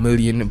need $1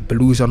 million.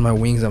 Blues on my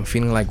wings. I'm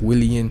feeling like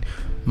Willie in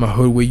my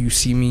hood where you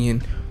see me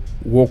in.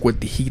 Walk with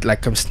the heat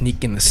like I'm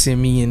sneaking a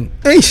simian.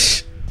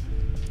 Ish.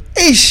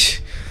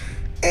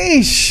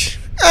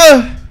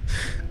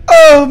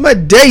 Oh, my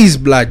days,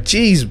 blood.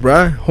 Jeez,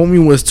 bruh.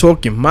 Homie was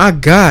talking. My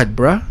God,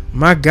 bruh.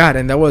 My God.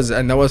 And that was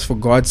For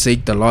God's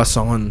Sake, the last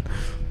song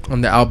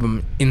on the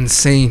album.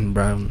 Insane,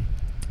 bruh.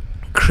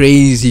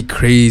 Crazy.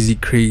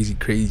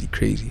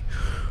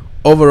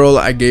 Overall,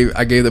 I gave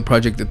the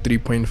project a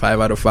 3.5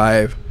 out of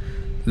 5.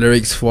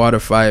 Lyrics 4 out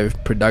of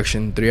 5.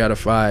 Production 3 out of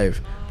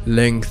 5.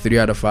 Length 3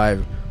 out of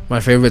 5. My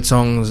favorite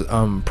songs,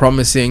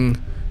 Promising,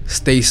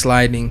 Stay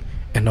Sliding,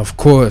 and of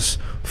course,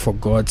 For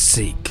God's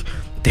Sake.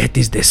 That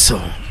is the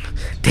song.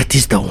 That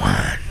is the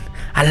one.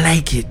 I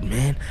like it,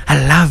 man.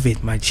 I love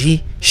it, my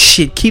G.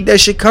 Shit, keep that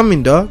shit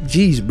coming, dog.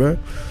 Jeez, bro.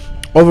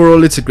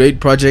 Overall, it's a great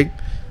project.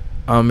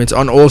 It's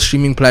on all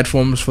streaming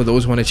platforms. For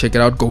those who want to check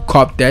it out, go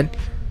cop that.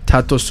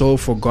 Tato Soul,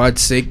 For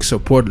God's Sake.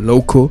 Support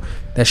local.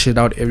 That shit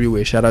out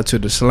everywhere. Shout out to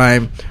the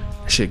Slime.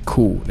 That shit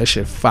cool. That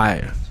shit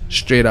fire.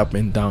 Straight up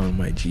and down,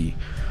 my G.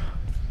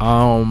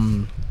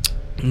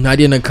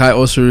 Nadia Nakai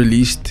also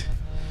released.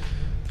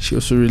 She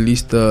also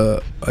released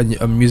a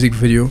music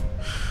video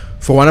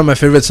for one of my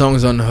favorite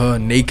songs on her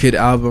Naked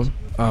album,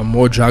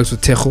 More Drugs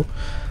with Tejo.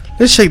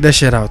 Let's check that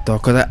shit out, though,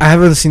 because I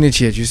haven't seen it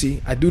yet. You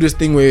see, I do this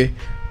thing where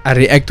I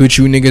react with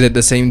you niggas at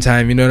the same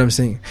time. You know what I'm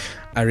saying?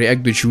 I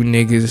react with you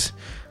niggas.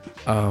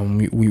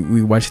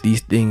 We watch these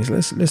things.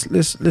 Let's see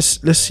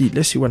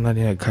what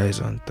Nadia Nakai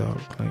is on,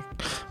 dog. Like,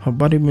 her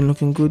body been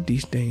looking good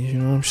these days. You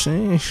know what I'm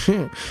saying?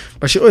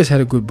 But she always had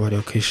a good body.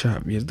 Okay,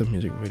 sharp. Here's the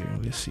music video.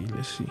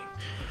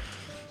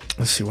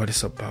 Let's see what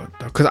it's about,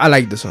 dog. Cause I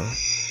like the song. I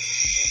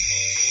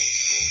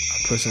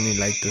personally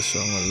like this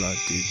song a lot,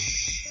 dude.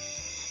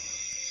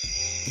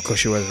 Because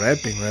she was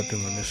rapping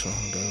on this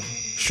song, dog.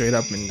 Straight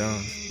up and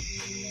down.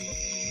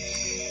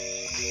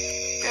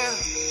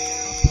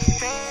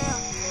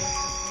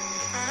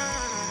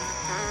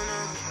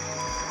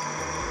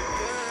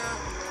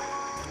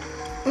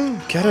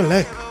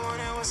 Cadillac.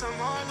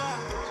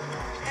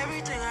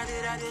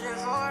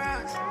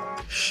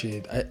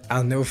 Shit,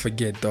 I'll never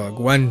forget, dog.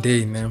 One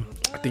day, man,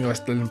 I think I was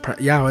still in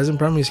I was in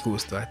primary school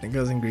still. I think I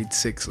was in grade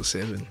 6 or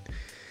 7.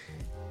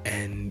 And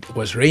and it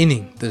was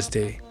raining this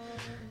day,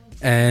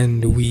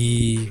 and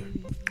we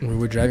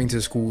were driving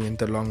to school,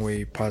 went a long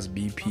way past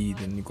BP,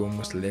 then you go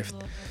almost left.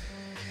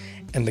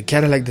 And the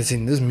Cadillac that's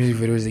in this music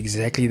video is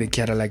exactly the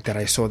Cadillac that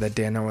I saw that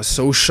day, and I was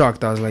so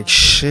shocked. I was like,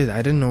 shit,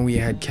 I didn't know we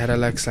had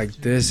Cadillacs like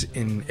this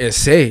in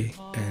SA.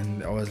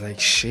 And I was like,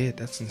 shit,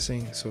 that's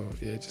insane. So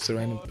yeah, just a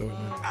random thought,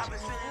 man.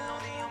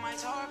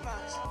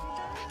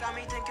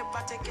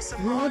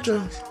 More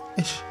drugs.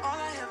 All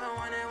I ever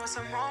wanted was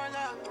some more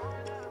love.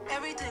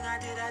 Everything I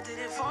did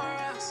it for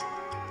us.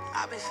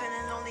 I've been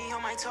feeling lonely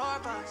on my tour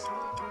bus.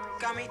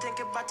 Got me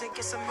thinking about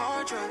taking some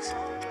more drugs.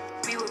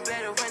 We were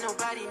better when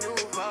nobody knew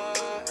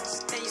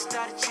us. Then you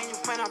started changing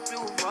when I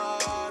blew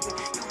up.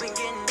 You've been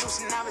getting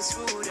loose and I've been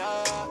screwed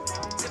up.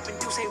 Tipping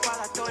do say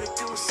while I thought it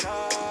do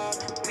up.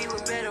 We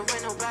were better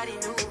when nobody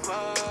knew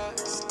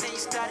us. Then you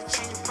started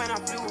changing when I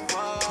blew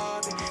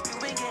up.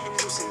 You've been getting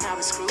loose and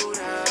I've been screwed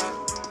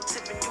up.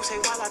 Tipping do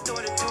say while I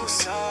thought it do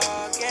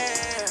up.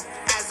 Yeah.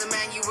 As a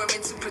man you were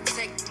meant to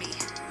protect me.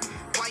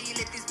 Why you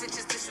let these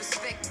bitches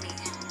disrespect me?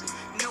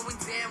 Knowing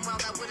damn well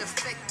that would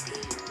affect me.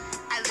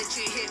 I let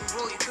you hit and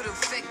roll, you could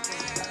affect me.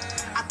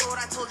 I thought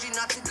I told you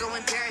not to go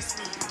embarrass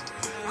me.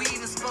 We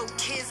even spoke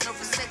kids, no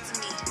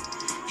vasectomy.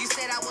 You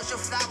said I was your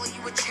flower, you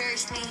would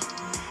cherish me.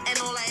 And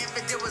all I ever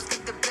did was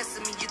get the best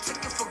of me. You took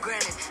it for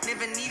granted,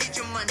 never needed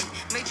your money.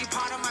 Made you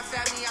part of my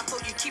family, I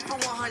thought you keep it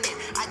 100.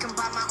 I can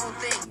buy my own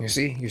thing.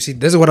 You see,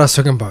 this is what I was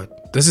talking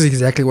about. This is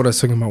exactly what I was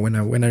talking about when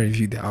I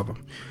reviewed the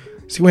album.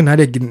 See, when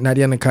Nadia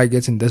Nakai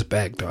gets in this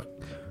bag, dog,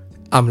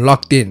 I'm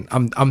locked in.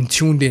 I'm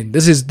tuned in.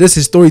 This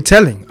is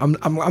storytelling. I'm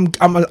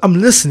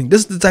listening.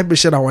 This is the type of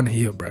shit I want to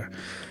hear, bro.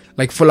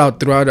 Like full out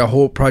throughout the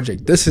whole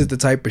project. This is the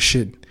type of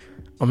shit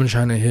I'm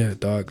trying to hear,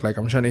 dog. Like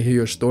I'm trying to hear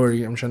your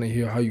story. I'm trying to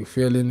hear how you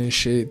feeling and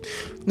shit.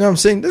 You know what I'm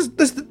saying? This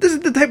is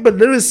the type of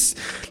lyrics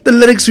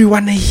we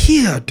want to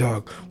hear,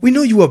 dog. We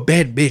know you a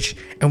bad bitch,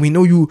 and we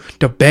know you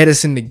the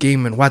baddest in the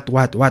game, and what.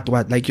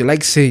 Like you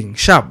like saying,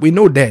 sharp. We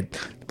know that.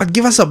 But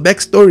give us a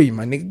backstory,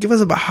 man. Nigga. Give us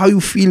about how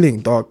you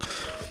feeling, dog.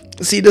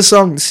 See the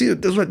song. See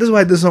this is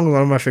why this song is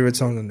one of my favorite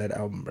songs on that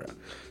album, bro.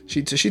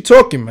 She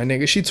talking, my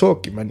nigga. She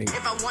talking, my nigga.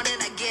 If I want it,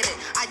 I get it.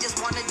 I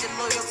just wanted your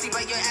loyalty,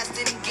 but your ass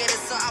didn't get it.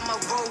 So I'ma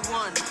roll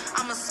one.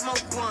 I'ma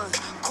smoke one.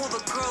 Call the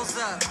girls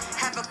up.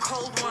 Have a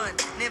cold one.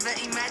 Never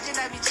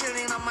imagined I'd be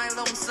chilling on my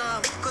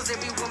lonesome. Cause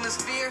every woman's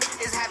fear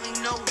is having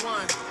no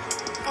one.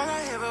 All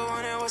I ever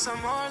wanted was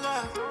some more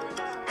love.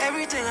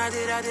 Everything I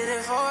did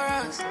it for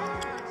us.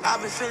 I've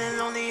been feeling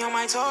lonely on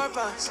my tour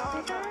bus.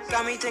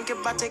 Got me thinking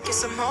about taking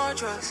some more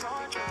drugs.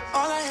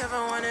 All I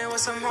ever wanted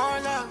was some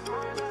more love.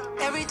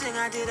 Everything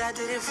I did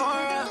it for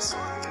us.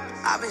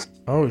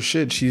 Oh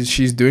shit,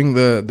 she's doing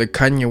the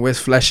Kanye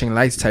West flashing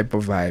lights type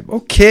of vibe.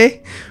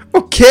 Okay.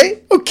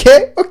 Lonely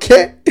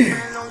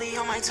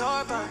on my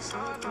tour bus.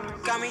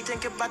 Got me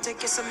thinking about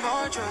taking some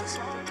more drugs.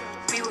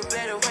 We were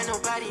better when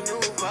nobody knew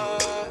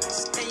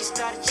us. Then you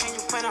started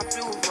changing when I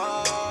blew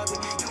up.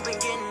 You've been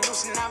getting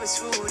loose and I was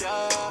screwed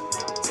up.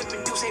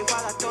 Tipping do say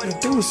while I thought it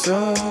do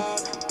up.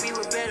 We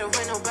were better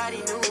when nobody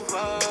knew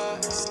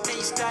us. Then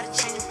you started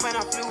changing when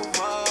I blew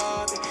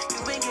up.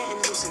 You've been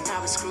getting loose and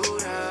I was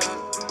screwed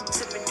up.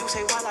 Tipping do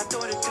say while I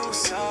thought it do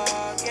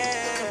up. Yeah.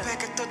 Looking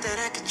back, I thought that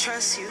I could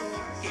trust you.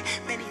 Yeah.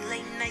 Many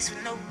late nights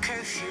with no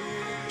curfew.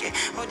 Yeah.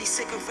 All these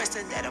cigarettes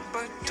that I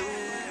burned through.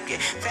 Yeah.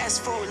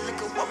 Fast forward,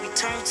 look at what we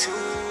turned to.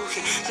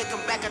 Yeah.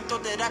 Looking back, I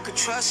thought that I could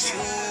trust you.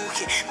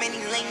 Yeah. Many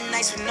late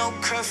nights with no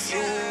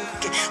curfew.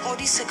 Yeah. All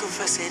these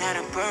cigarettes that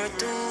I burned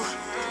through.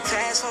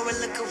 Fast forward,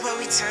 look at what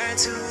we turned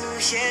to.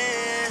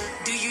 Yeah.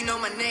 Do you know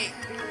my name?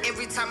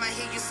 Every time I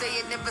hear you say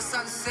it, never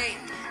sounds the same.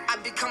 I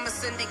become a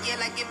cynic, yeah,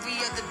 like every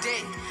other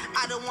day.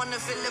 I don't wanna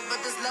feel it,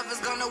 but this love is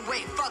gonna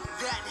wait. Fuck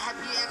that. Have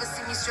you ever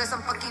seen me stressed?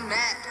 I'm fucking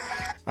mad.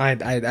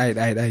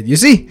 Alright. You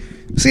see,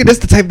 that's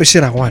the type of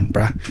shit I want,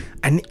 bruh.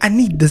 I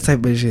need this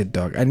type of shit,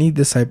 dog. I need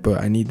this type of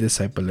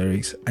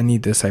lyrics. I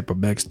need this type of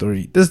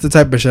backstory. This is the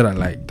type of shit I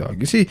like, dog.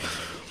 You see,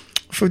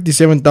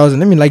 57,000.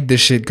 Let me like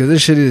this shit, cause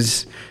this shit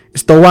it's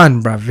the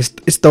one, bruv.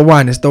 It's the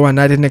one.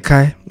 Not in the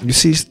Kai. You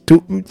see,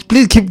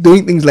 please keep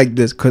doing things like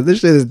this, cause this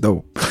shit is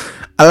dope.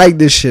 I like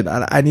this shit.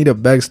 I need a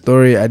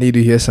backstory. I need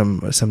to hear some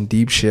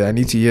deep shit. I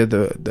need to hear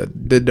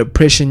the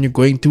depression you're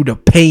going through, the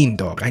pain,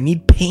 dog. I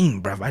need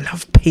pain, bruv. I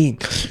love pain.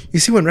 You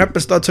see, when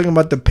rappers start talking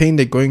about the pain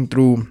they're going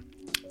through,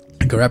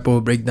 like a rapper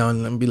will break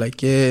down and be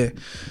like, yeah,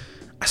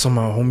 I saw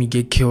my homie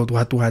get killed,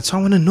 what. So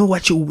I want to know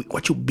what you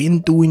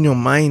been through in your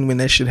mind when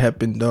that shit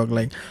happened, dog.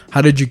 Like,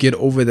 how did you get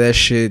over that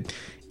shit?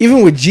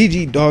 Even with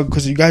Gigi, dog,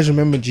 because you guys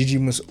remember Gigi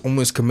was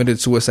almost committed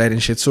suicide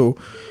and shit. So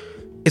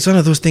it's one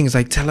of those things,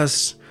 like, tell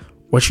us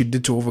what you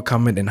did to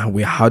overcome it and how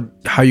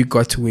you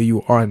got to where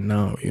you are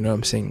now. You know what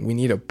I'm saying? We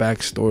need a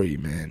backstory,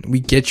 man.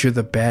 We get you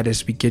the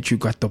baddest. We get you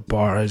got the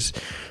bars,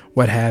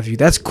 what have you.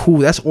 That's cool.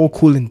 That's all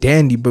cool and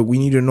dandy, but we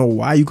need to know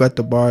why you got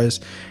the bars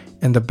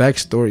and the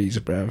backstories,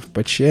 bruv.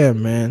 But yeah,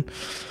 man.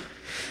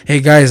 Hey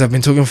guys, I've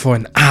been talking for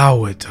an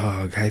hour,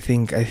 dog. I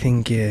think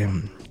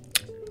I'm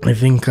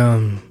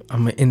gonna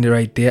end it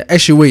right there.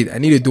 Actually, wait, I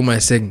need to do my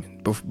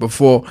segment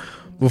before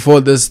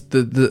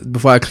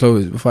before I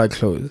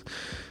close,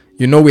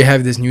 you know we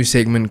have this new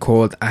segment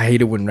called I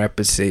Hate It When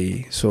Rappers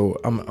Say. So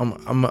I'm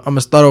gonna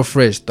start off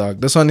fresh,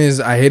 dog. This one is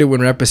I hate it when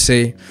rappers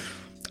say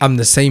I'm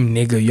the same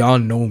nigga, y'all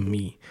know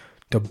me.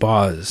 The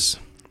bars.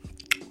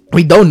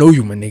 We don't know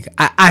you, my nigga.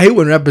 I hate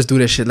when rappers do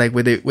that shit, like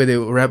where they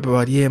rap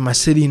about, yeah, my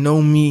city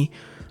know me,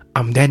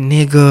 I'm that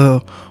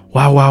nigga,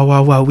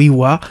 wow, we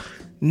wah.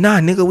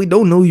 Nah, nigga, we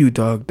don't know you,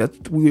 dog.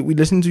 That we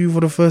listen to you for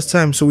the first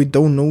time, so we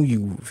don't know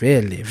you.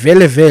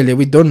 Vele,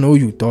 we don't know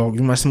you, dog.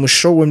 You must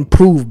show and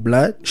prove,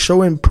 blood.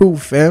 Show and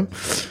prove, fam.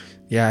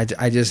 Yeah,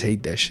 I just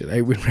hate that shit. I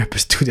hate when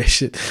rappers do that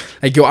shit.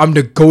 Like, yo, I'm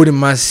the GOAT in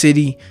my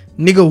city.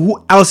 Nigga,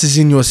 who else is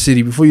in your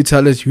city before you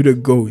tell us you the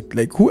GOAT?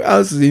 Like, who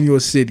else is in your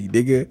city,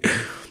 nigga?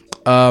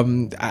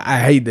 I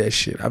hate that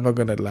shit. I'm not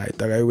gonna lie,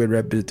 dog. I hate when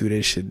rappers do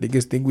that shit.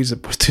 Niggas think we're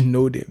supposed to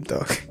know them,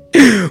 dog.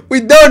 We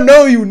don't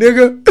know you,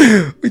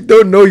 nigga. We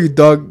don't know you,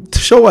 dog.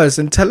 Show us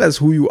and tell us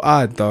who you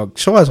are, dog.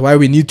 Show us why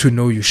we need to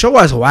know you. Show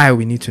us why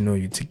we need to know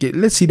you.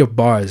 Let's see the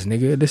bars,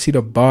 nigga. Let's see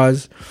the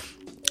bars.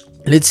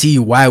 Let's see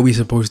why we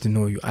supposed to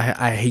know you.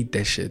 I hate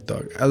that shit,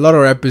 dog. A lot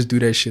of rappers do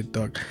that shit,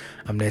 dog.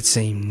 I'm that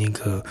same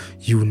nigga.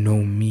 You know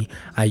me.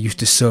 I used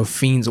to serve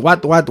fiends.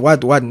 What? No,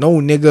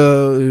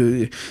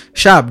 nigga.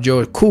 Sharp,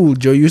 Joe. Cool,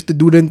 Joe. You used to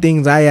do them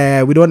things.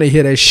 We don't want to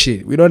hear that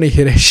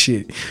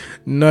shit.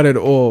 Not at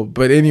all.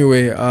 But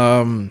anyway,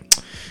 that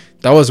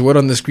was Word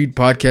on the Street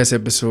podcast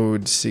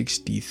episode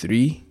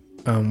 63.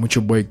 With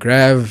your boy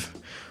Grav.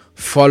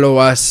 Follow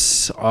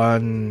us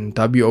on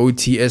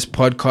WOTS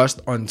podcast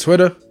on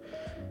Twitter.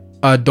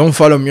 Don't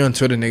follow me on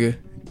Twitter, nigga.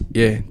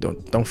 Yeah,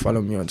 don't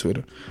follow me on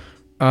Twitter.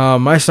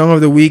 My song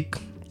of the week.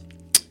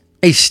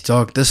 Eish,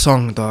 dog. The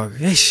song, dog.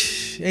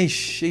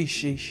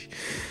 Eish.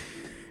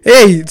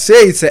 Hey,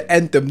 it's an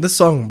anthem. The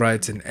song, bro.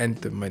 It's an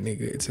anthem, my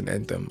nigga. It's an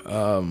anthem.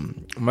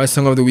 My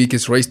song of the week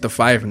is Race the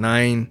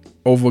 5'9"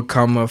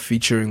 Overcomer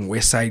featuring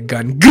Westside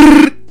Gun.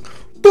 Boom,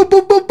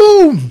 boom, boom,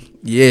 boom.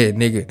 Yeah,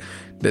 nigga.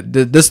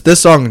 This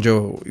song,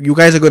 Joe. You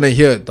guys are gonna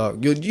hear it,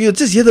 dog. You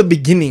just hear the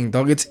beginning,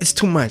 dog. It's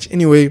too much.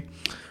 Anyway,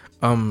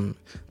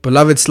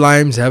 beloved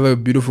slimes, have a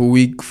beautiful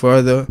week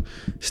further.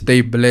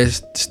 Stay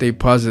blessed, stay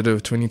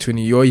positive.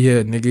 2020, you're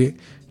here, nigga.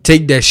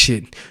 Take that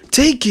shit.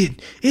 Take it.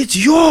 It's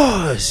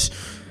yours.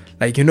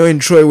 Like, you know, in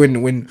Troy,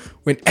 when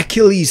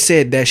Achilles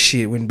said that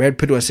shit, when Brad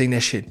Pitt was saying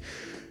that shit,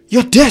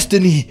 your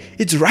destiny,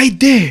 it's right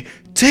there.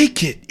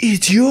 Take it.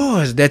 It's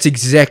yours. That's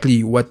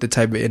exactly what the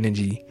type of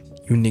energy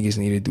you niggas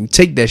need to do.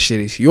 Take that shit.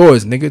 It's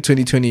yours, nigga.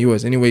 2020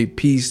 yours. Anyway,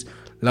 peace,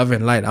 love,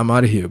 and light. I'm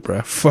out of here,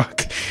 bruh.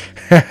 Fuck.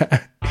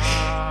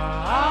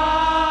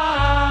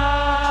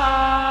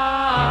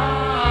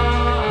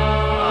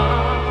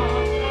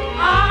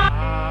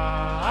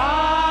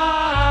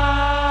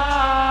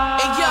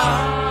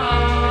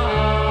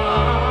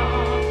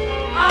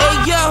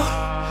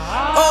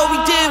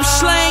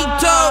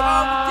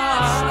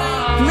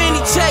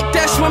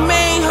 That's my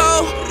main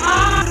hoe.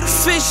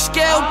 Fish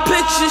scale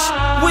pictures.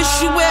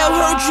 Wish you well,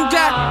 heard you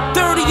got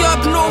 30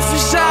 up north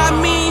inside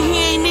me.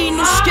 He ain't need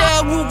no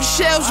scale. Ruby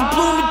shells and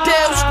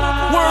Bloomingdale's.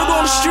 Word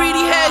on the street,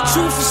 he had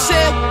 2 for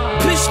sale.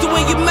 Pistol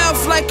in your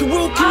mouth like a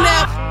root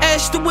canal.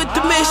 Ashton with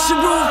the mission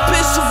roof,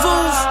 pistol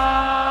roof.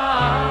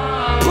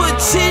 Put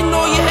 10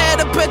 on your head,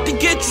 I bet to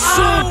get you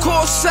soon.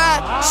 Call side,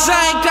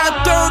 Zion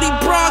got 30,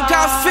 Bron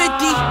got 50.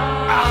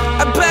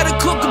 I better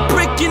cook a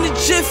brick in a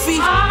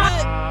jiffy.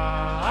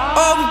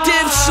 All we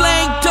did was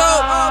slang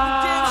dope.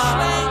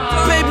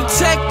 Baby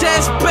tech,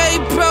 that's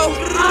babe, bro.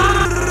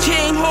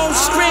 Came home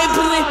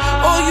scrambling.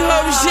 All you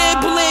heard was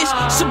ambulance.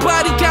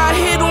 Somebody got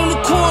hit on the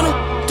corner.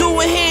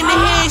 Doing hand to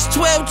hands.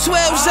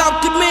 12-12s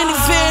out the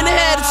minivan. It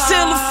had a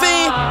ceiling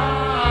fan.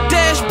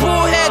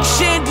 Dashboard had a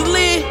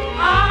chandelier.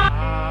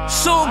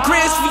 Sold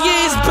grants for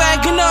years.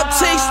 Bagging up,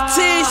 tasting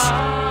tears.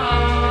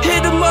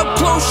 Hit him up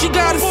close. You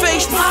gotta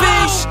face the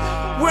fish.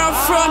 Where I'm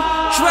from,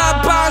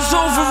 drive-bys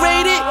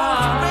overrated.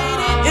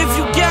 If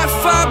you got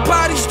 5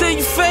 bodies, then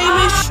you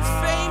famous.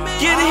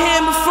 Get a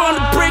hammer from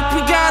the brick,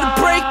 we gotta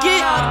break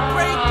it.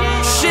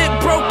 Shit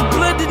broke the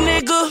blender,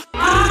 nigga.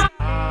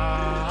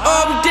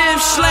 All we did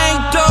was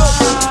slang dope.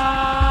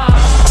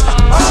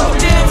 All we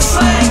did was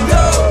slang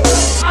dope.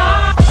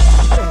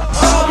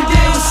 All we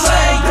did was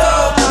slang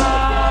dope.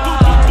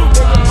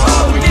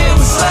 All we did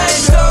was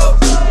slang dope.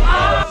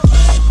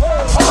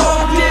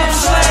 All we did was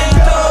slang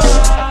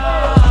dope.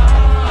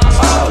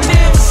 All we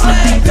did was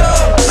slang dope.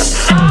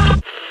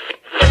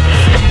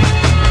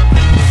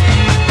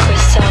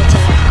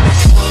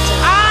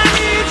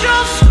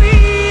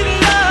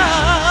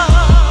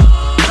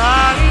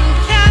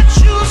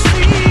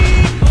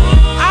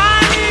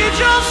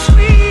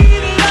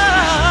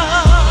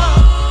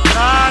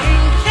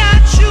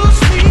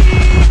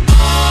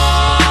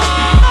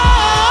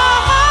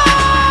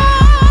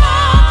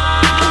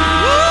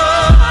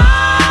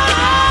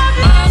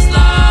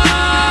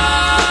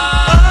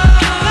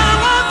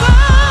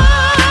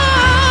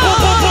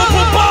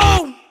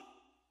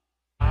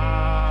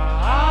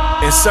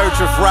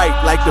 Search of right,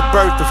 like the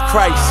birth of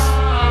Christ,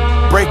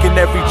 breaking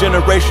every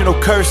generational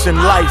curse in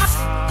life.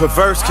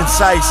 Perverse,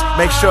 concise,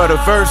 make sure the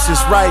verse is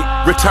right.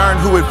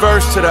 Return who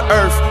adverse to the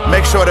earth,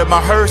 make sure that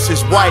my hearse is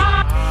white.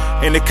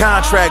 In the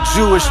contract,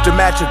 Jewish to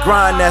match a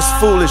grind that's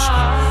foolish.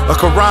 A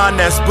Quran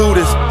that's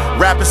Buddhist.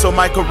 Rapping so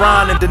my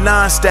Quran and the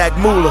non-stack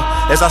moolah.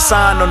 As I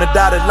signed on the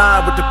dotted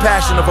line with the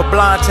passion of a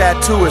blind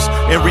tattooist.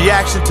 In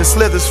reaction to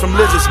slithers from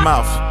lizard's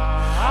mouth.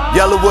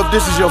 Yellow Wolf,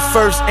 this is your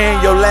first and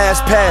your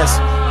last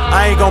pass.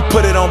 I ain't gon'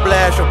 put it on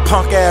blast, your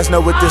punk ass know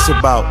what this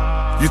about.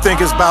 You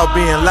think it's about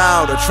being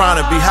loud or trying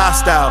to be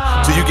hostile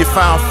till you get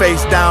found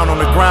face down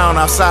on the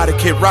ground outside of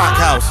Kid Rock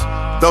house.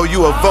 Though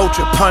you a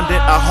vulture pundit,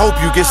 I hope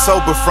you get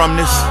sober from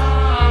this.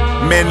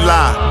 Men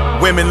lie,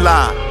 women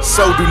lie,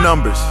 so do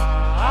numbers.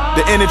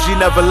 The energy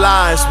never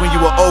lies when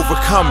you are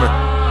overcomer.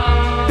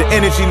 The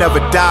energy never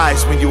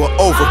dies when you are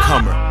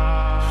overcomer.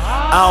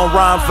 I don't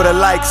rhyme for the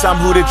likes, I'm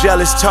who the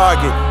jealous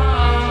target.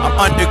 I'm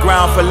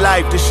underground for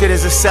life, this shit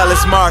is a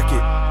seller's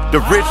market.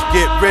 The rich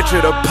get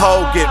richer, the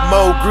poor get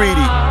more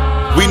greedy.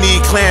 We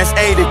need Clarence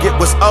A to get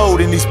what's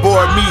owed in these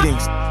board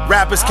meetings.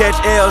 Rappers catch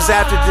L's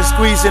after just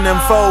squeezing them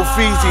faux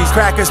feces.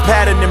 Crackers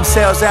pattern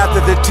themselves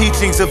after the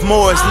teachings of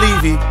Morris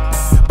Levy.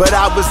 But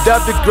I was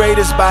dubbed the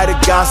greatest by the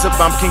gossip.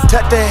 I'm King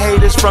Tut the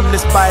haters from the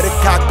spider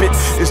cockpit.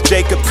 It's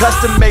Jacob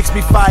Custom makes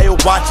me fire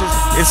watches.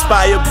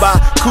 Inspired by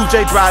Cool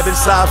J driving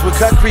sobs with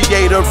Cut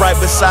Creator right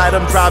beside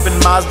him driving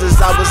Mazdas.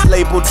 I was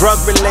labeled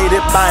drug related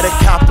by the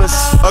coppers.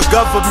 A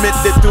government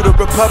that through the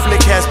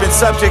republic has been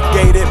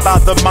subjugated by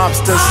the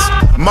mobsters.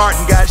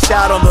 Martin got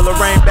shot on the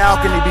Lorraine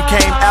balcony,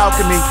 became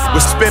alchemy.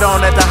 Was spit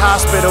on at the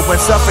hospital when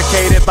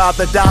suffocated by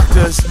the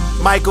doctors.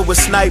 Michael was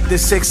sniped at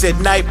 6 at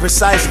night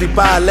precisely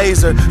by a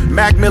laser.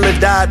 Mac Miller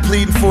died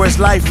pleading for his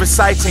life,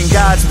 reciting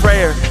God's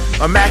prayer.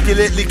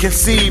 Immaculately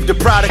conceived, the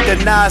product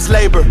of Nas'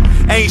 labor.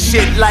 Ain't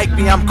shit like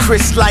me, I'm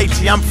Chris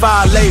Lighty, I'm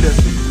far later.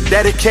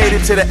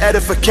 Dedicated to the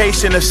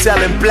edification of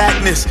selling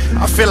blackness.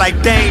 I feel like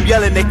Dame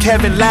yelling at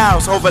Kevin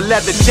Louse over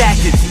leather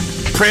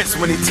jackets. Prince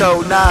when he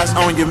told Nas,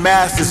 own your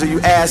masters or you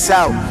ass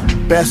out.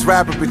 Best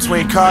rapper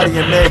between Cardi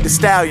and Meg Thee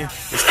Stallion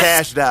is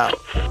cashed out.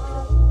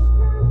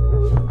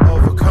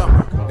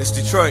 Overcomer, it's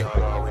Detroit.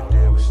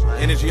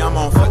 Energy I'm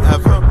on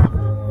forever.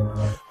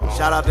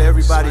 Shout out to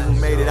everybody who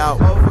made it out.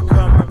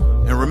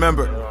 And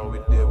remember,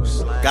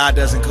 God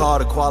doesn't call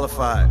the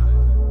qualified,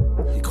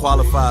 He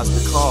qualifies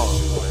the call.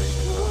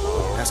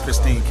 That's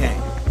Christine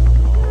Kane.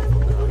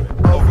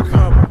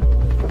 Overcomer.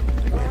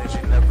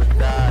 Energy never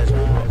dies.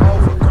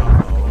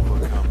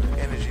 Overcomer.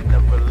 Energy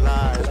never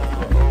lies.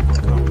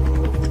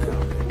 Overcomer.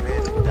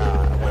 Men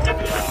die.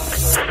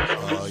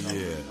 Oh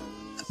yeah.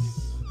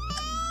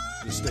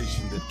 The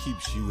station that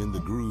keeps you in the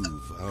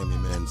groove. I'm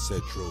Iman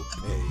Cetro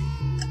Pay.